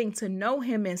after getting to know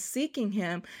him and seeking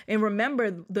him, and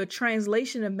remember the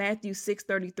translation of Matthew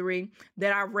 6:33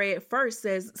 that I read first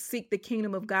says, seek the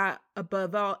kingdom of God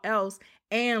above all else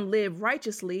and live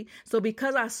righteously. So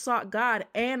because I sought God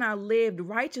and I lived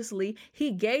righteously,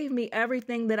 he gave me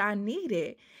everything that I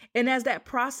needed. And as that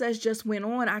process just went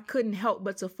on, I couldn't help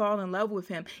but to fall in love with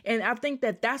him. And I think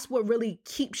that that's what really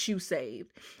keeps you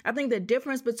saved. I think the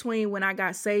difference between when I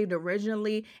got saved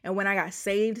originally and when I got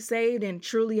saved and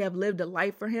truly have lived a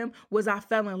life for him was I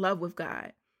fell in love with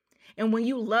God. And when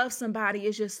you love somebody,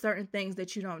 it's just certain things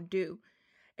that you don't do.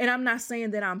 And I'm not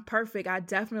saying that I'm perfect. I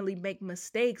definitely make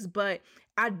mistakes, but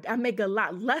I make a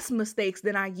lot less mistakes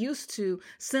than I used to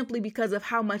simply because of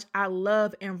how much I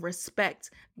love and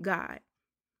respect God.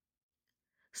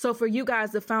 So for you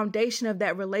guys, the foundation of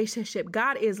that relationship,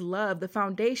 God is love. The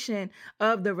foundation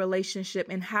of the relationship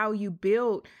and how you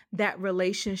build that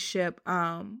relationship,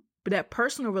 that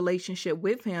personal relationship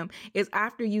with him is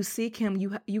after you seek him,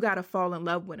 you got to fall in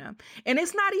love with him. And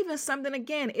it's not even something,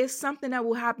 again, it's something that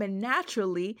will happen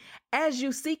naturally as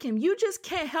you seek him. You just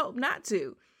can't help not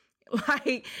to.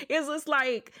 Like, it's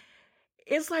like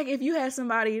if you had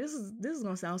somebody, this is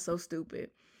going to sound so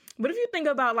stupid. But if you think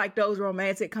about like those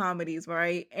romantic comedies,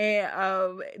 right?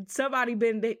 And somebody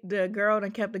been the girl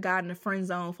done kept the guy in the friend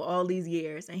zone for all these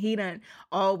years, and he done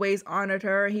always honored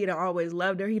her. He done always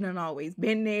loved her. He done always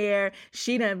been there.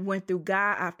 She done went through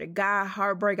guy after guy,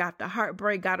 heartbreak after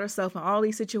heartbreak, got herself in all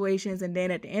these situations. And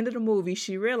then at the end of the movie,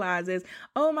 she realizes,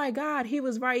 oh my God, he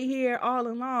was right here all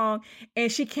along.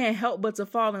 And she can't help but to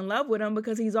fall in love with him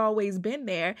because he's always been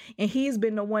there. And he's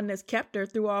been the one that's kept her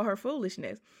through all her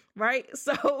foolishness. Right?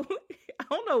 So I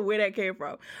don't know where that came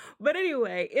from. But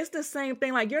anyway, it's the same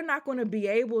thing. Like, you're not going to be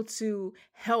able to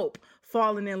help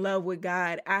falling in love with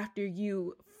God after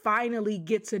you finally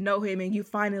get to know him and you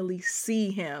finally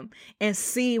see him and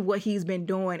see what he's been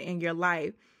doing in your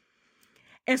life.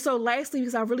 And so lastly,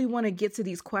 because I really want to get to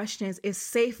these questions, is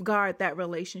safeguard that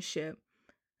relationship.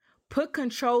 Put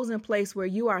controls in place where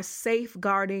you are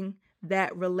safeguarding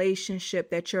that relationship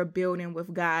that you're building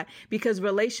with God, because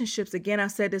relationships, again, I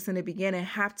said this in the beginning,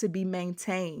 have to be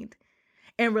maintained.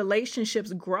 And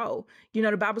relationships grow. You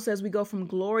know, the Bible says we go from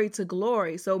glory to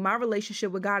glory. So my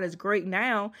relationship with God is great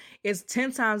now. It's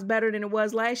 10 times better than it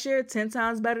was last year, 10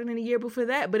 times better than the year before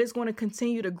that. But it's going to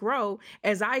continue to grow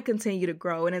as I continue to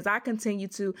grow. And as I continue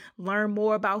to learn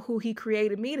more about who he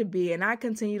created me to be. And I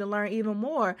continue to learn even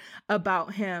more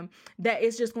about him, that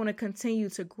it's just going to continue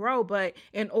to grow. But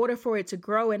in order for it to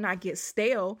grow and not get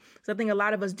stale, so I think a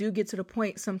lot of us do get to the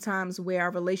point sometimes where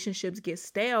our relationships get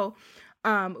stale.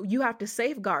 You have to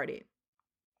safeguard it.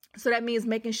 So that means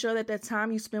making sure that the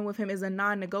time you spend with him is a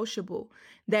non-negotiable,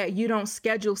 that you don't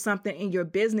schedule something in your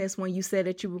business when you said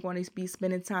that you were going to be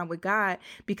spending time with God,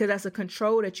 because that's a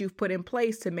control that you've put in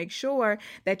place to make sure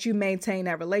that you maintain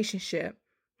that relationship.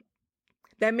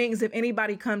 That means if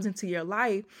anybody comes into your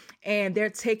life and they're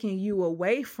taking you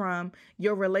away from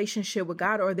your relationship with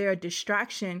God, or they're a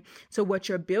distraction to what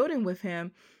you're building with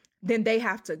him, then they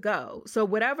have to go. So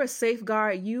whatever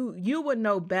safeguard you would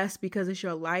know best because it's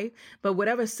your life, but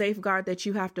whatever safeguard that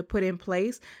you have to put in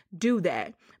place, do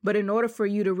that. But in order for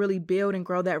you to really build and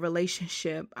grow that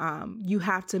relationship, you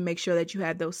have to make sure that you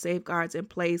have those safeguards in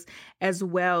place as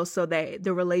well, so that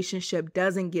the relationship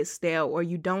doesn't get stale or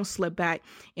you don't slip back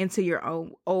into your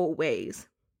own old ways.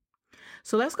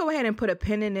 So let's go ahead and put a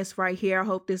pin in this right here. I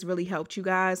hope this really helped you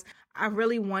guys. I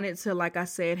really wanted to, like I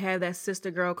said, have that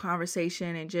sister girl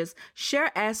conversation and just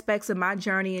share aspects of my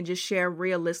journey and just share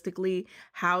realistically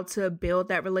how to build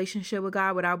that relationship with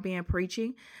God without being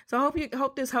preachy. So I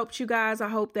hope this helps you guys. I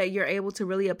hope that you're able to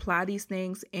really apply these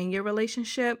things in your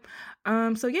relationship.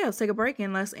 So yeah, let's take a break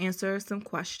and let's answer some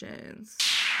questions.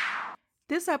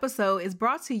 This episode is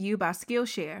brought to you by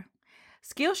Skillshare.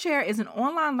 Skillshare is an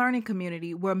online learning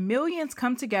community where millions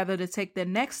come together to take the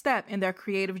next step in their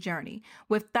creative journey,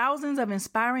 with thousands of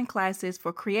inspiring classes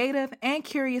for creative and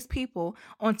curious people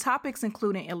on topics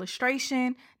including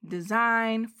illustration,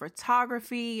 design,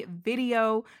 photography,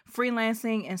 video,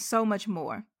 freelancing, and so much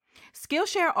more.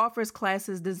 Skillshare offers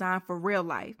classes designed for real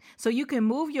life, so you can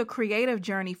move your creative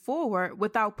journey forward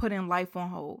without putting life on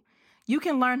hold. You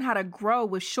can learn how to grow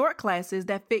with short classes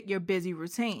that fit your busy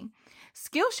routine.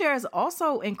 Skillshare is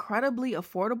also incredibly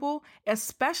affordable,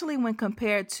 especially when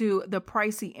compared to the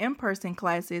pricey in-person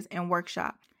classes and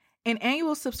workshops. An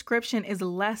annual subscription is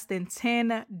less than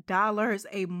 $10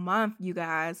 a month, you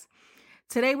guys.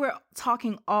 Today, we're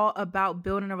talking all about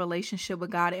building a relationship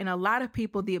with God. And a lot of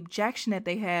people, the objection that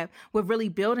they have with really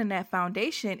building that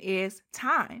foundation is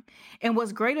time. And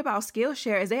what's great about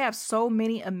Skillshare is they have so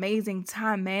many amazing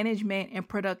time management and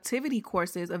productivity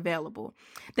courses available.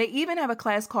 They even have a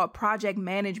class called Project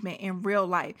Management in Real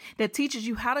Life that teaches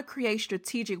you how to create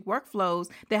strategic workflows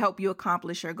that help you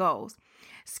accomplish your goals.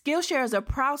 Skillshare is a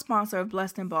proud sponsor of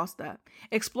Blessed and Bossed Up.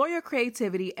 Explore your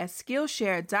creativity at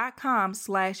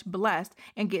Skillshare.com/blessed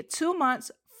and get 2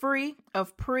 months free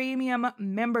of premium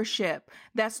membership.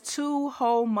 That's 2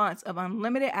 whole months of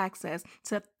unlimited access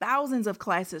to thousands of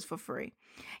classes for free.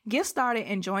 Get started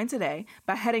and join today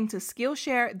by heading to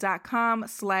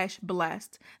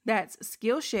Skillshare.com/blessed. That's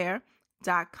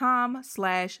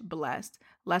Skillshare.com/blessed.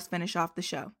 Let's finish off the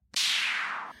show.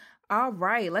 All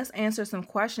right, let's answer some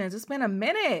questions. It's been a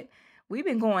minute. We've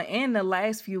been going in the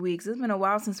last few weeks. It's been a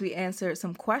while since we answered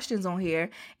some questions on here.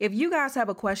 If you guys have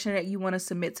a question that you want to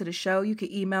submit to the show, you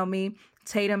can email me,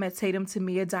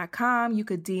 Tatum@tatumtamia.com. You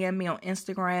could DM me on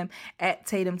Instagram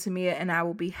 @tatumtamia, and I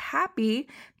will be happy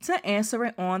to answer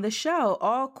it on the show.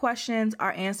 All questions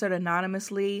are answered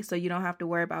anonymously, so you don't have to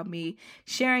worry about me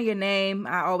sharing your name.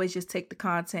 I always just take the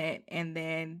content and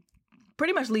then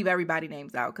pretty much leave everybody's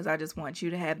names out because I just want you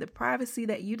to have the privacy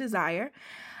that you desire.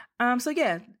 So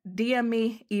yeah, DM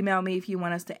me, email me if you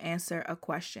want us to answer a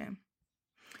question.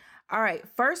 All right,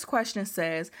 first question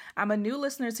says, I'm a new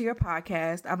listener to your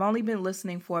podcast. I've only been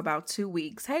listening for about 2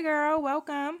 weeks. Hey girl,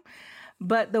 welcome.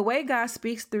 But the way God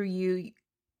speaks through you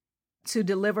to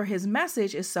deliver his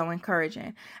message is so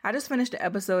encouraging. I just finished the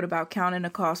episode about counting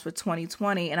the cost for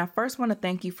 2020, and I first want to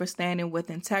thank you for standing with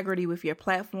integrity with your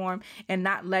platform and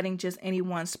not letting just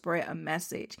anyone spread a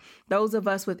message. Those of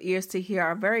us with ears to hear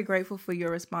are very grateful for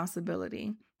your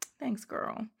responsibility. Thanks,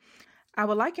 girl. I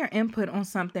would like your input on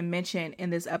something mentioned in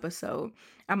this episode.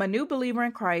 I'm a new believer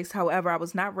in Christ. However, I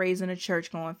was not raised in a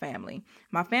church-going family.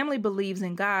 My family believes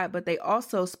in God, but they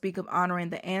also speak of honoring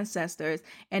the ancestors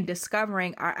and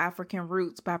discovering our African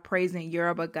roots by praising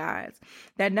Yoruba gods.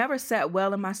 That never sat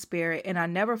well in my spirit, and I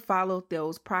never followed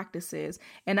those practices,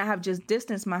 and I have just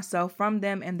distanced myself from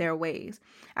them and their ways.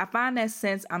 I find that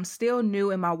since I'm still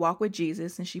new in my walk with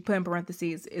Jesus, and she put in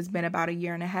parentheses, it's been about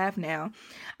 1.5 years now,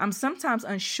 I'm sometimes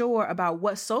unsure about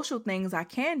what social things I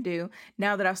can do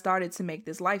now that I've started to make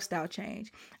this lifestyle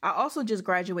change. I also just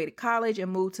graduated college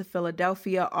and moved to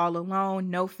Philadelphia all alone,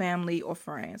 no family or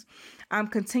friends. I'm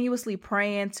continuously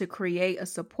praying to create a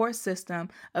support system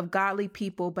of godly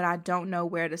people, but I don't know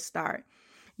where to start.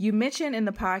 You mentioned in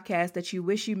the podcast that you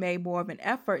wish you made more of an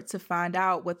effort to find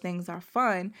out what things are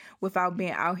fun without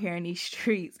being out here in these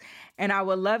streets. And I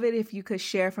would love it if you could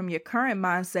share from your current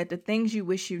mindset the things you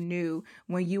wish you knew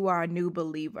when you are a new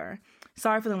believer.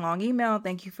 Sorry for the long email.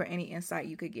 Thank you for any insight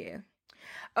you could give.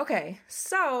 Okay,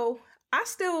 so I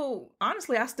still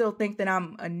think that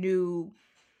I'm a new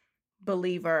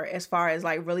believer as far as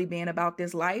like really being about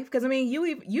this life. Because I mean,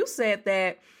 you said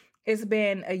that it's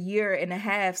been 1.5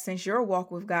 years since your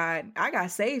walk with God. I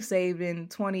got saved in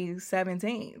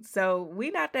 2017. So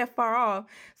we not that far off.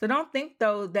 So don't think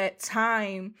though that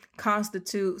time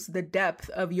constitutes the depth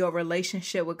of your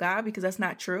relationship with God, because that's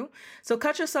not true. So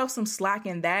cut yourself some slack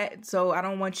in that. So I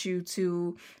don't want you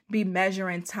to be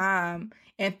measuring time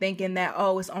and thinking that,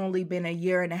 oh, it's only been 1.5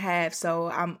 years. So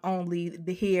I'm only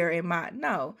here in my,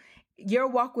 no. Your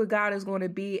walk with God is going to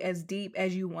be as deep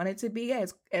as you want it to be,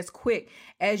 as quick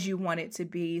as you want it to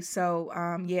be. So,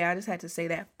 I just had to say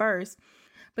that first.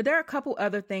 But there are a couple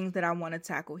other things that I want to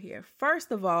tackle here.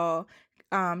 First of all,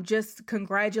 just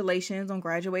congratulations on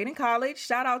graduating college.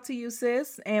 Shout out to you,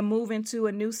 sis, and moving to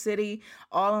a new city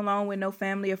all alone with no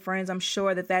family or friends. I'm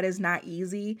sure that that is not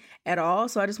easy at all.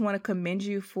 So I just want to commend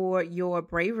you for your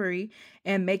bravery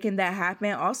and making that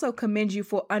happen. Also commend you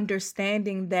for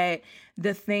understanding that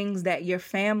the things that your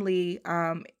family,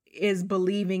 is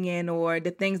believing in, or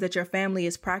the things that your family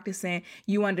is practicing,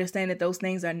 you understand that those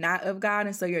things are not of God.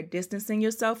 And so you're distancing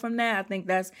yourself from that. I think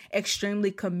that's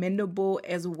extremely commendable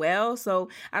as well. So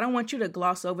I don't want you to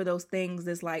gloss over those things.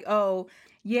 It's like, oh,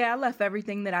 yeah, I left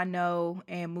everything that I know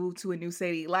and moved to a new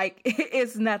city. Like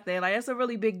it's nothing. Like that's a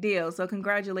really big deal. So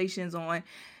congratulations on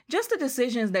just the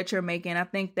decisions that you're making. I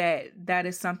think that that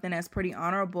is something that's pretty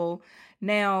honorable.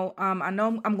 Now, I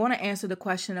know I'm going to answer the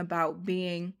question about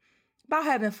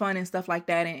having fun and stuff like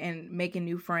that, and making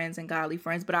new friends and godly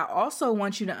friends. But I also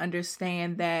want you to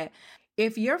understand that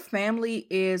if your family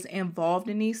is involved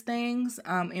in these things,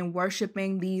 in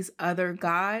worshiping these other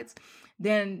gods,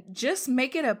 then just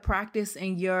make it a practice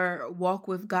in your walk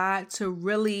with God to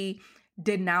really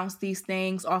denounce these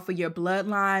things off of your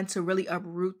bloodline, to really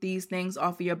uproot these things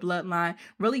off of your bloodline,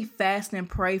 really fast and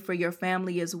pray for your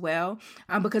family as well.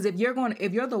 Because if you're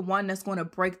the one that's going to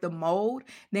break the mold,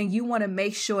 then you want to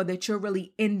make sure that you're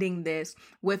really ending this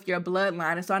with your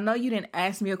bloodline. And so I know you didn't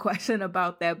ask me a question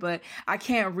about that, but I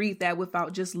can't read that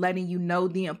without just letting you know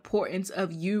the importance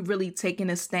of you really taking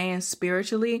a stand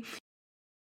spiritually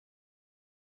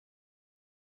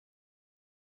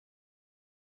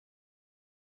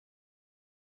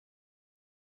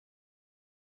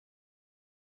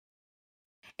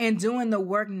and doing the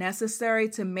work necessary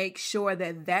to make sure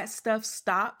that that stuff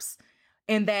stops,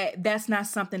 and that that's not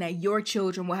something that your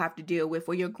children will have to deal with,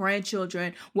 or your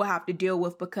grandchildren will have to deal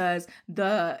with, because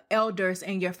the elders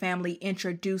in your family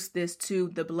introduced this to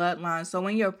the bloodline. So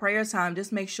in your prayer time,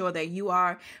 just make sure that you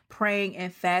are praying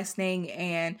and fasting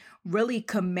and really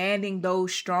commanding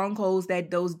those strongholds, that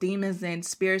those demons and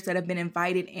spirits that have been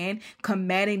invited in,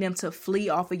 commanding them to flee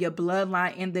off of your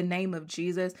bloodline in the name of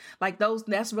Jesus. Like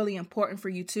that's really important for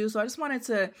you too. So I just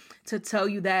wanted to tell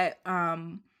you that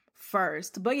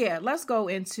first. But yeah, let's go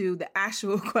into the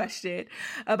actual question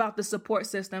about the support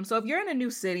system. So if you're in a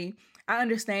new city, I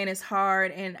understand it's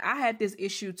hard, and I had this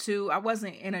issue too. I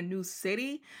wasn't in a new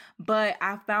city, but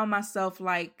I found myself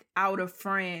like out of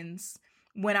friends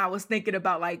when I was thinking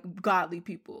about like godly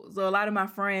people. So a lot of my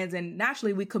friends, and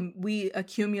naturally we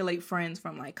accumulate friends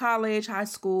from like college, high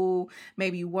school,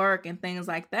 maybe work and things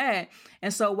like that.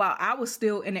 And so while I was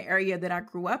still in the area that I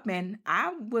grew up in,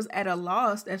 I was at a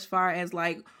loss as far as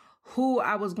like who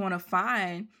I was going to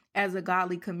find as a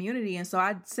godly community. And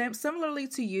so similarly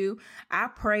to you, I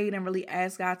prayed and really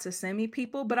asked God to send me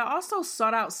people, but I also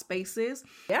sought out spaces.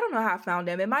 I don't know how I found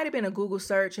them. It might have been a Google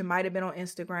search. It might have been on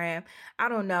Instagram. I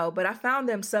don't know, but I found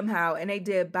them somehow, and they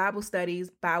did Bible studies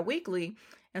bi-weekly.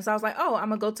 And so I was like, oh, I'm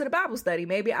gonna go to the Bible study.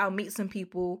 Maybe I'll meet some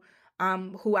people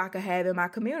who I could have in my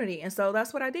community. And so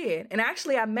that's what I did. And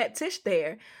actually I met Tish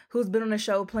there, who's been on the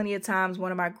show plenty of times.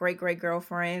 One of my great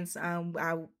girlfriends.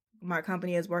 My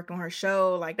company has worked on her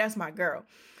show. Like, that's my girl.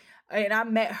 And I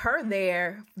met her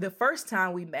there the first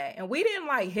time we met, and we didn't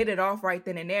like hit it off right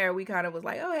then and there. We kind of was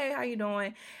like, oh, hey, how you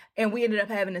doing? And we ended up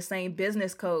having the same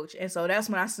business coach. And so that's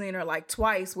when I seen her like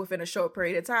twice within a short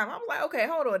period of time. I was like, okay,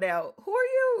 hold on now. Who are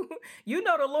you? You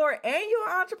know the Lord and you're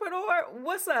an entrepreneur?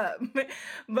 What's up?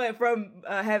 But from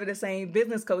having the same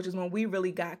business coaches when we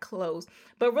really got close.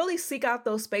 But really seek out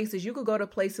those spaces. You could go to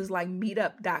places like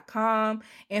meetup.com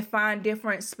and find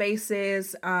different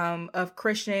spaces of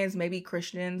Christians, maybe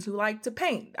Christians who like to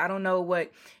paint. I don't know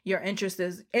what your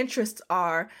interests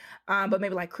are, but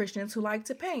maybe like Christians who like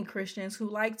to paint, Christians who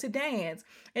like to dance,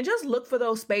 and just look for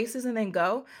those spaces and then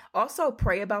go. Also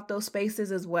pray about those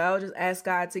spaces as well. Just ask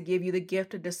God to give you the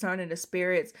gift of discerning the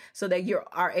spirits so that you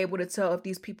are able to tell if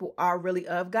these people are really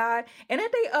of God and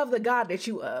if they of the God that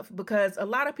you of, because a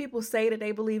lot of people say that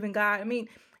they believe in God. I mean,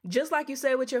 just like you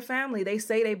say with your family, they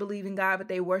say they believe in God, but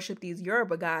they worship these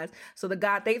Yoruba gods. So the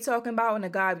God they talking about and the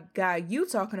God you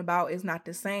talking about is not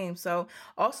the same. So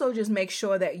also just make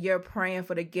sure that you're praying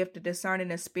for the gift of discerning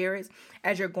the spirits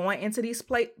as you're going into these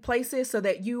places, so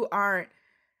that you aren't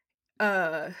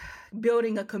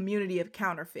building a community of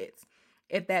counterfeits,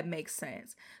 if that makes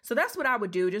sense. So that's what I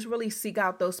would do. Just really seek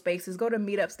out those spaces. Go to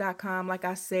meetups.com. Like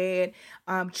I said,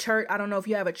 church. I don't know if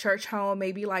you have a church home,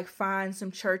 maybe like find some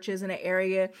churches in the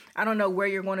area. I don't know where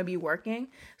you're going to be working.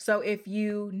 So if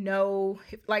you know,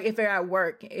 like if you're at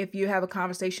work, if you have a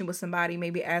conversation with somebody,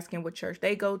 maybe asking what church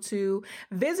they go to,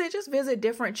 just visit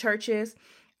different churches,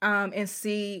 and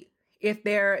see if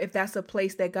that's a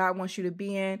place that God wants you to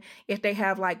be in, if they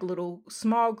have like little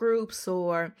small groups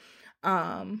or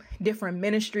different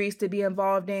ministries to be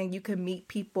involved in. You can meet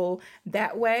people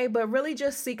that way, but really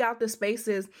just seek out the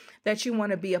spaces that you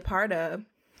want to be a part of.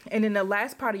 And then the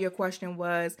last part of your question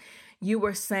was, you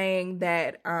were saying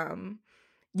that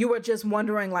you were just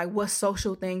wondering like what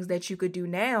social things that you could do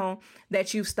now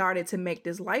that you've started to make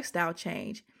this lifestyle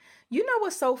change. You know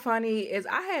what's so funny is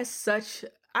I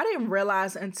didn't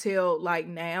realize until like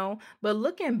now, but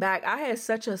looking back, I had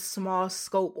such a small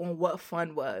scope on what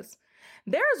fun was.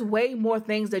 There's way more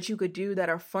things that you could do that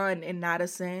are fun and not a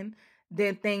sin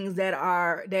than things that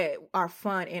are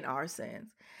fun and are sins.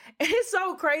 And it's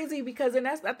so crazy because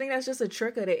I think that's just a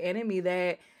trick of the enemy,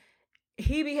 that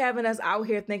he be having us out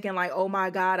here thinking like, oh my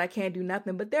God, I can't do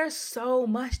nothing. But there's so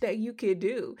much that you could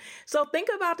do. So think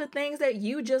about the things that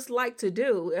you just like to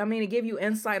do. I mean, to give you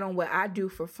insight on what I do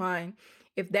for fun,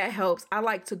 if that helps, I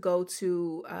like to go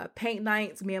to paint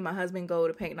nights. Me and my husband go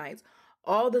to paint nights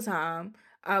all the time.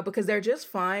 Because they're just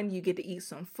fun. You get to eat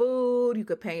some food. You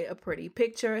could paint a pretty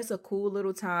picture. It's a cool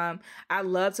little time. I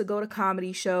love to go to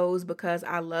comedy shows because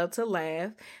I love to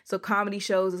laugh. So comedy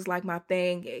shows is like my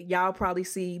thing. Y'all probably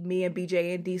see me and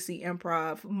BJ in DC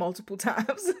Improv multiple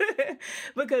times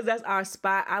because that's our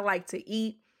spot. I like to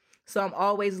eat. So I'm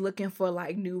always looking for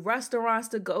like new restaurants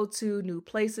to go to, new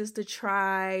places to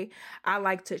try. I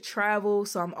like to travel.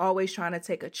 So I'm always trying to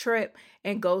take a trip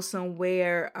and go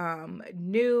somewhere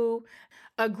new.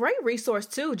 A great resource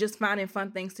too, just finding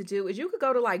fun things to do, is you could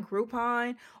go to like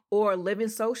Groupon or Living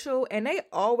Social, and they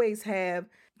always have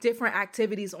different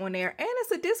activities on there. And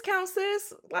it's a discount,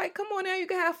 sis. Like, come on now, you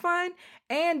can have fun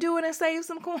and do it and save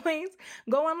some coins.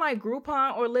 Go on like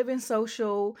Groupon or Living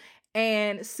Social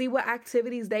and see what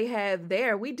activities they have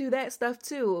there. We do that stuff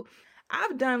too.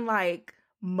 I've done like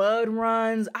mud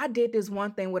runs. I did this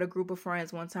one thing with a group of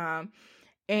friends one time.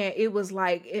 And it was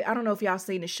like, I don't know if y'all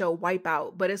seen the show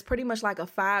Wipeout, but it's pretty much like a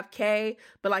 5K,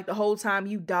 but like the whole time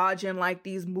you dodging like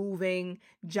these moving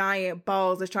giant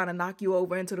balls that's trying to knock you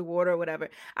over into the water or whatever.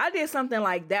 I did something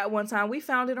like that one time. We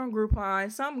found it on Groupon,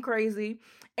 something crazy.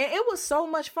 And it was so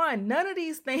much fun. None of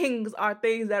these things are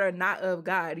things that are not of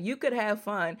God. You could have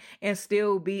fun and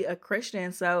still be a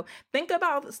Christian. So think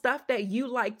about the stuff that you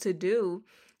like to do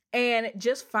and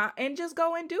just go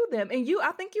and do them. And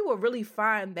I think you will really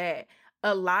find that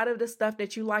a lot of the stuff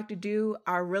that you like to do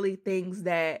are really things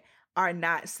that are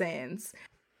not sins.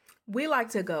 We like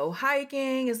to go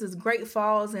hiking. It's this Great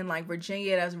Falls in like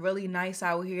Virginia that's really nice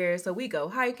out here. So we go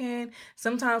hiking.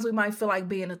 Sometimes we might feel like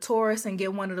being a tourist and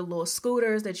get one of the little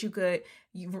scooters that you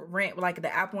rent like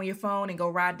the app on your phone and go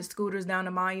ride the scooters down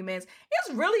the monuments.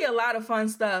 It's really a lot of fun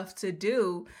stuff to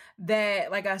do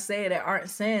that, like I said, that aren't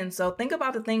sins. So think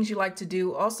about the things you like to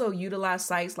do. Also utilize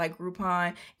sites like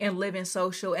Groupon and Living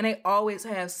Social, and they always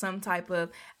have some type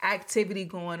of activity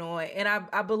going on. And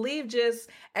I believe just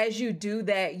as you do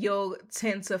that, you'll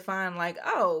tend to find like,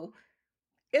 oh,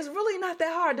 it's really not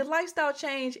that hard. The lifestyle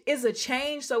change is a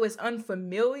change, so it's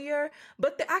unfamiliar,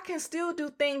 but I can still do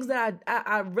things that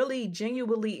I really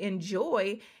genuinely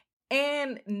enjoy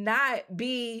and not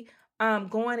be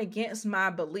going against my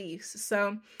beliefs.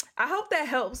 So I hope that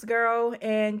helps, girl,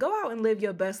 and go out and live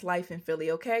your best life in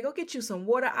Philly, okay? Go get you some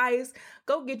water ice,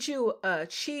 go get you a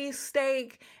cheese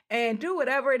steak, and do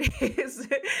whatever it is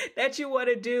that you want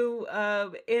to do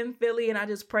in Philly. And I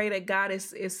just pray that God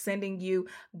is sending you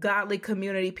godly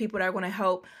community, people that are going to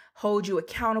help hold you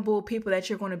accountable, people that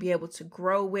you're going to be able to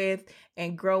grow with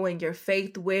and grow in your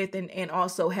faith with, and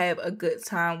also have a good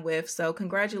time with. So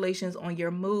congratulations on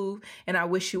your move, and I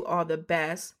wish you all the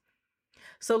best.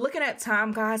 So looking at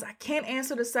time, guys, I can't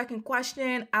answer the second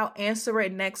question. I'll answer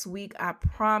it next week, I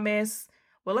promise.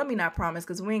 Well, let me not promise,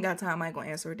 because we ain't got time. I ain't going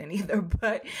to answer it then either.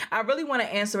 But I really want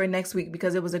to answer it next week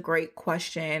because it was a great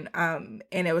question. And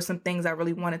there were some things I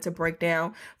really wanted to break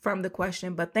down from the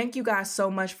question. But thank you guys so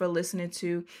much for listening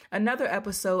to another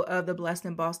episode of the Blessed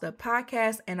and Bossed Up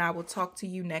podcast. And I will talk to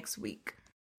you next week.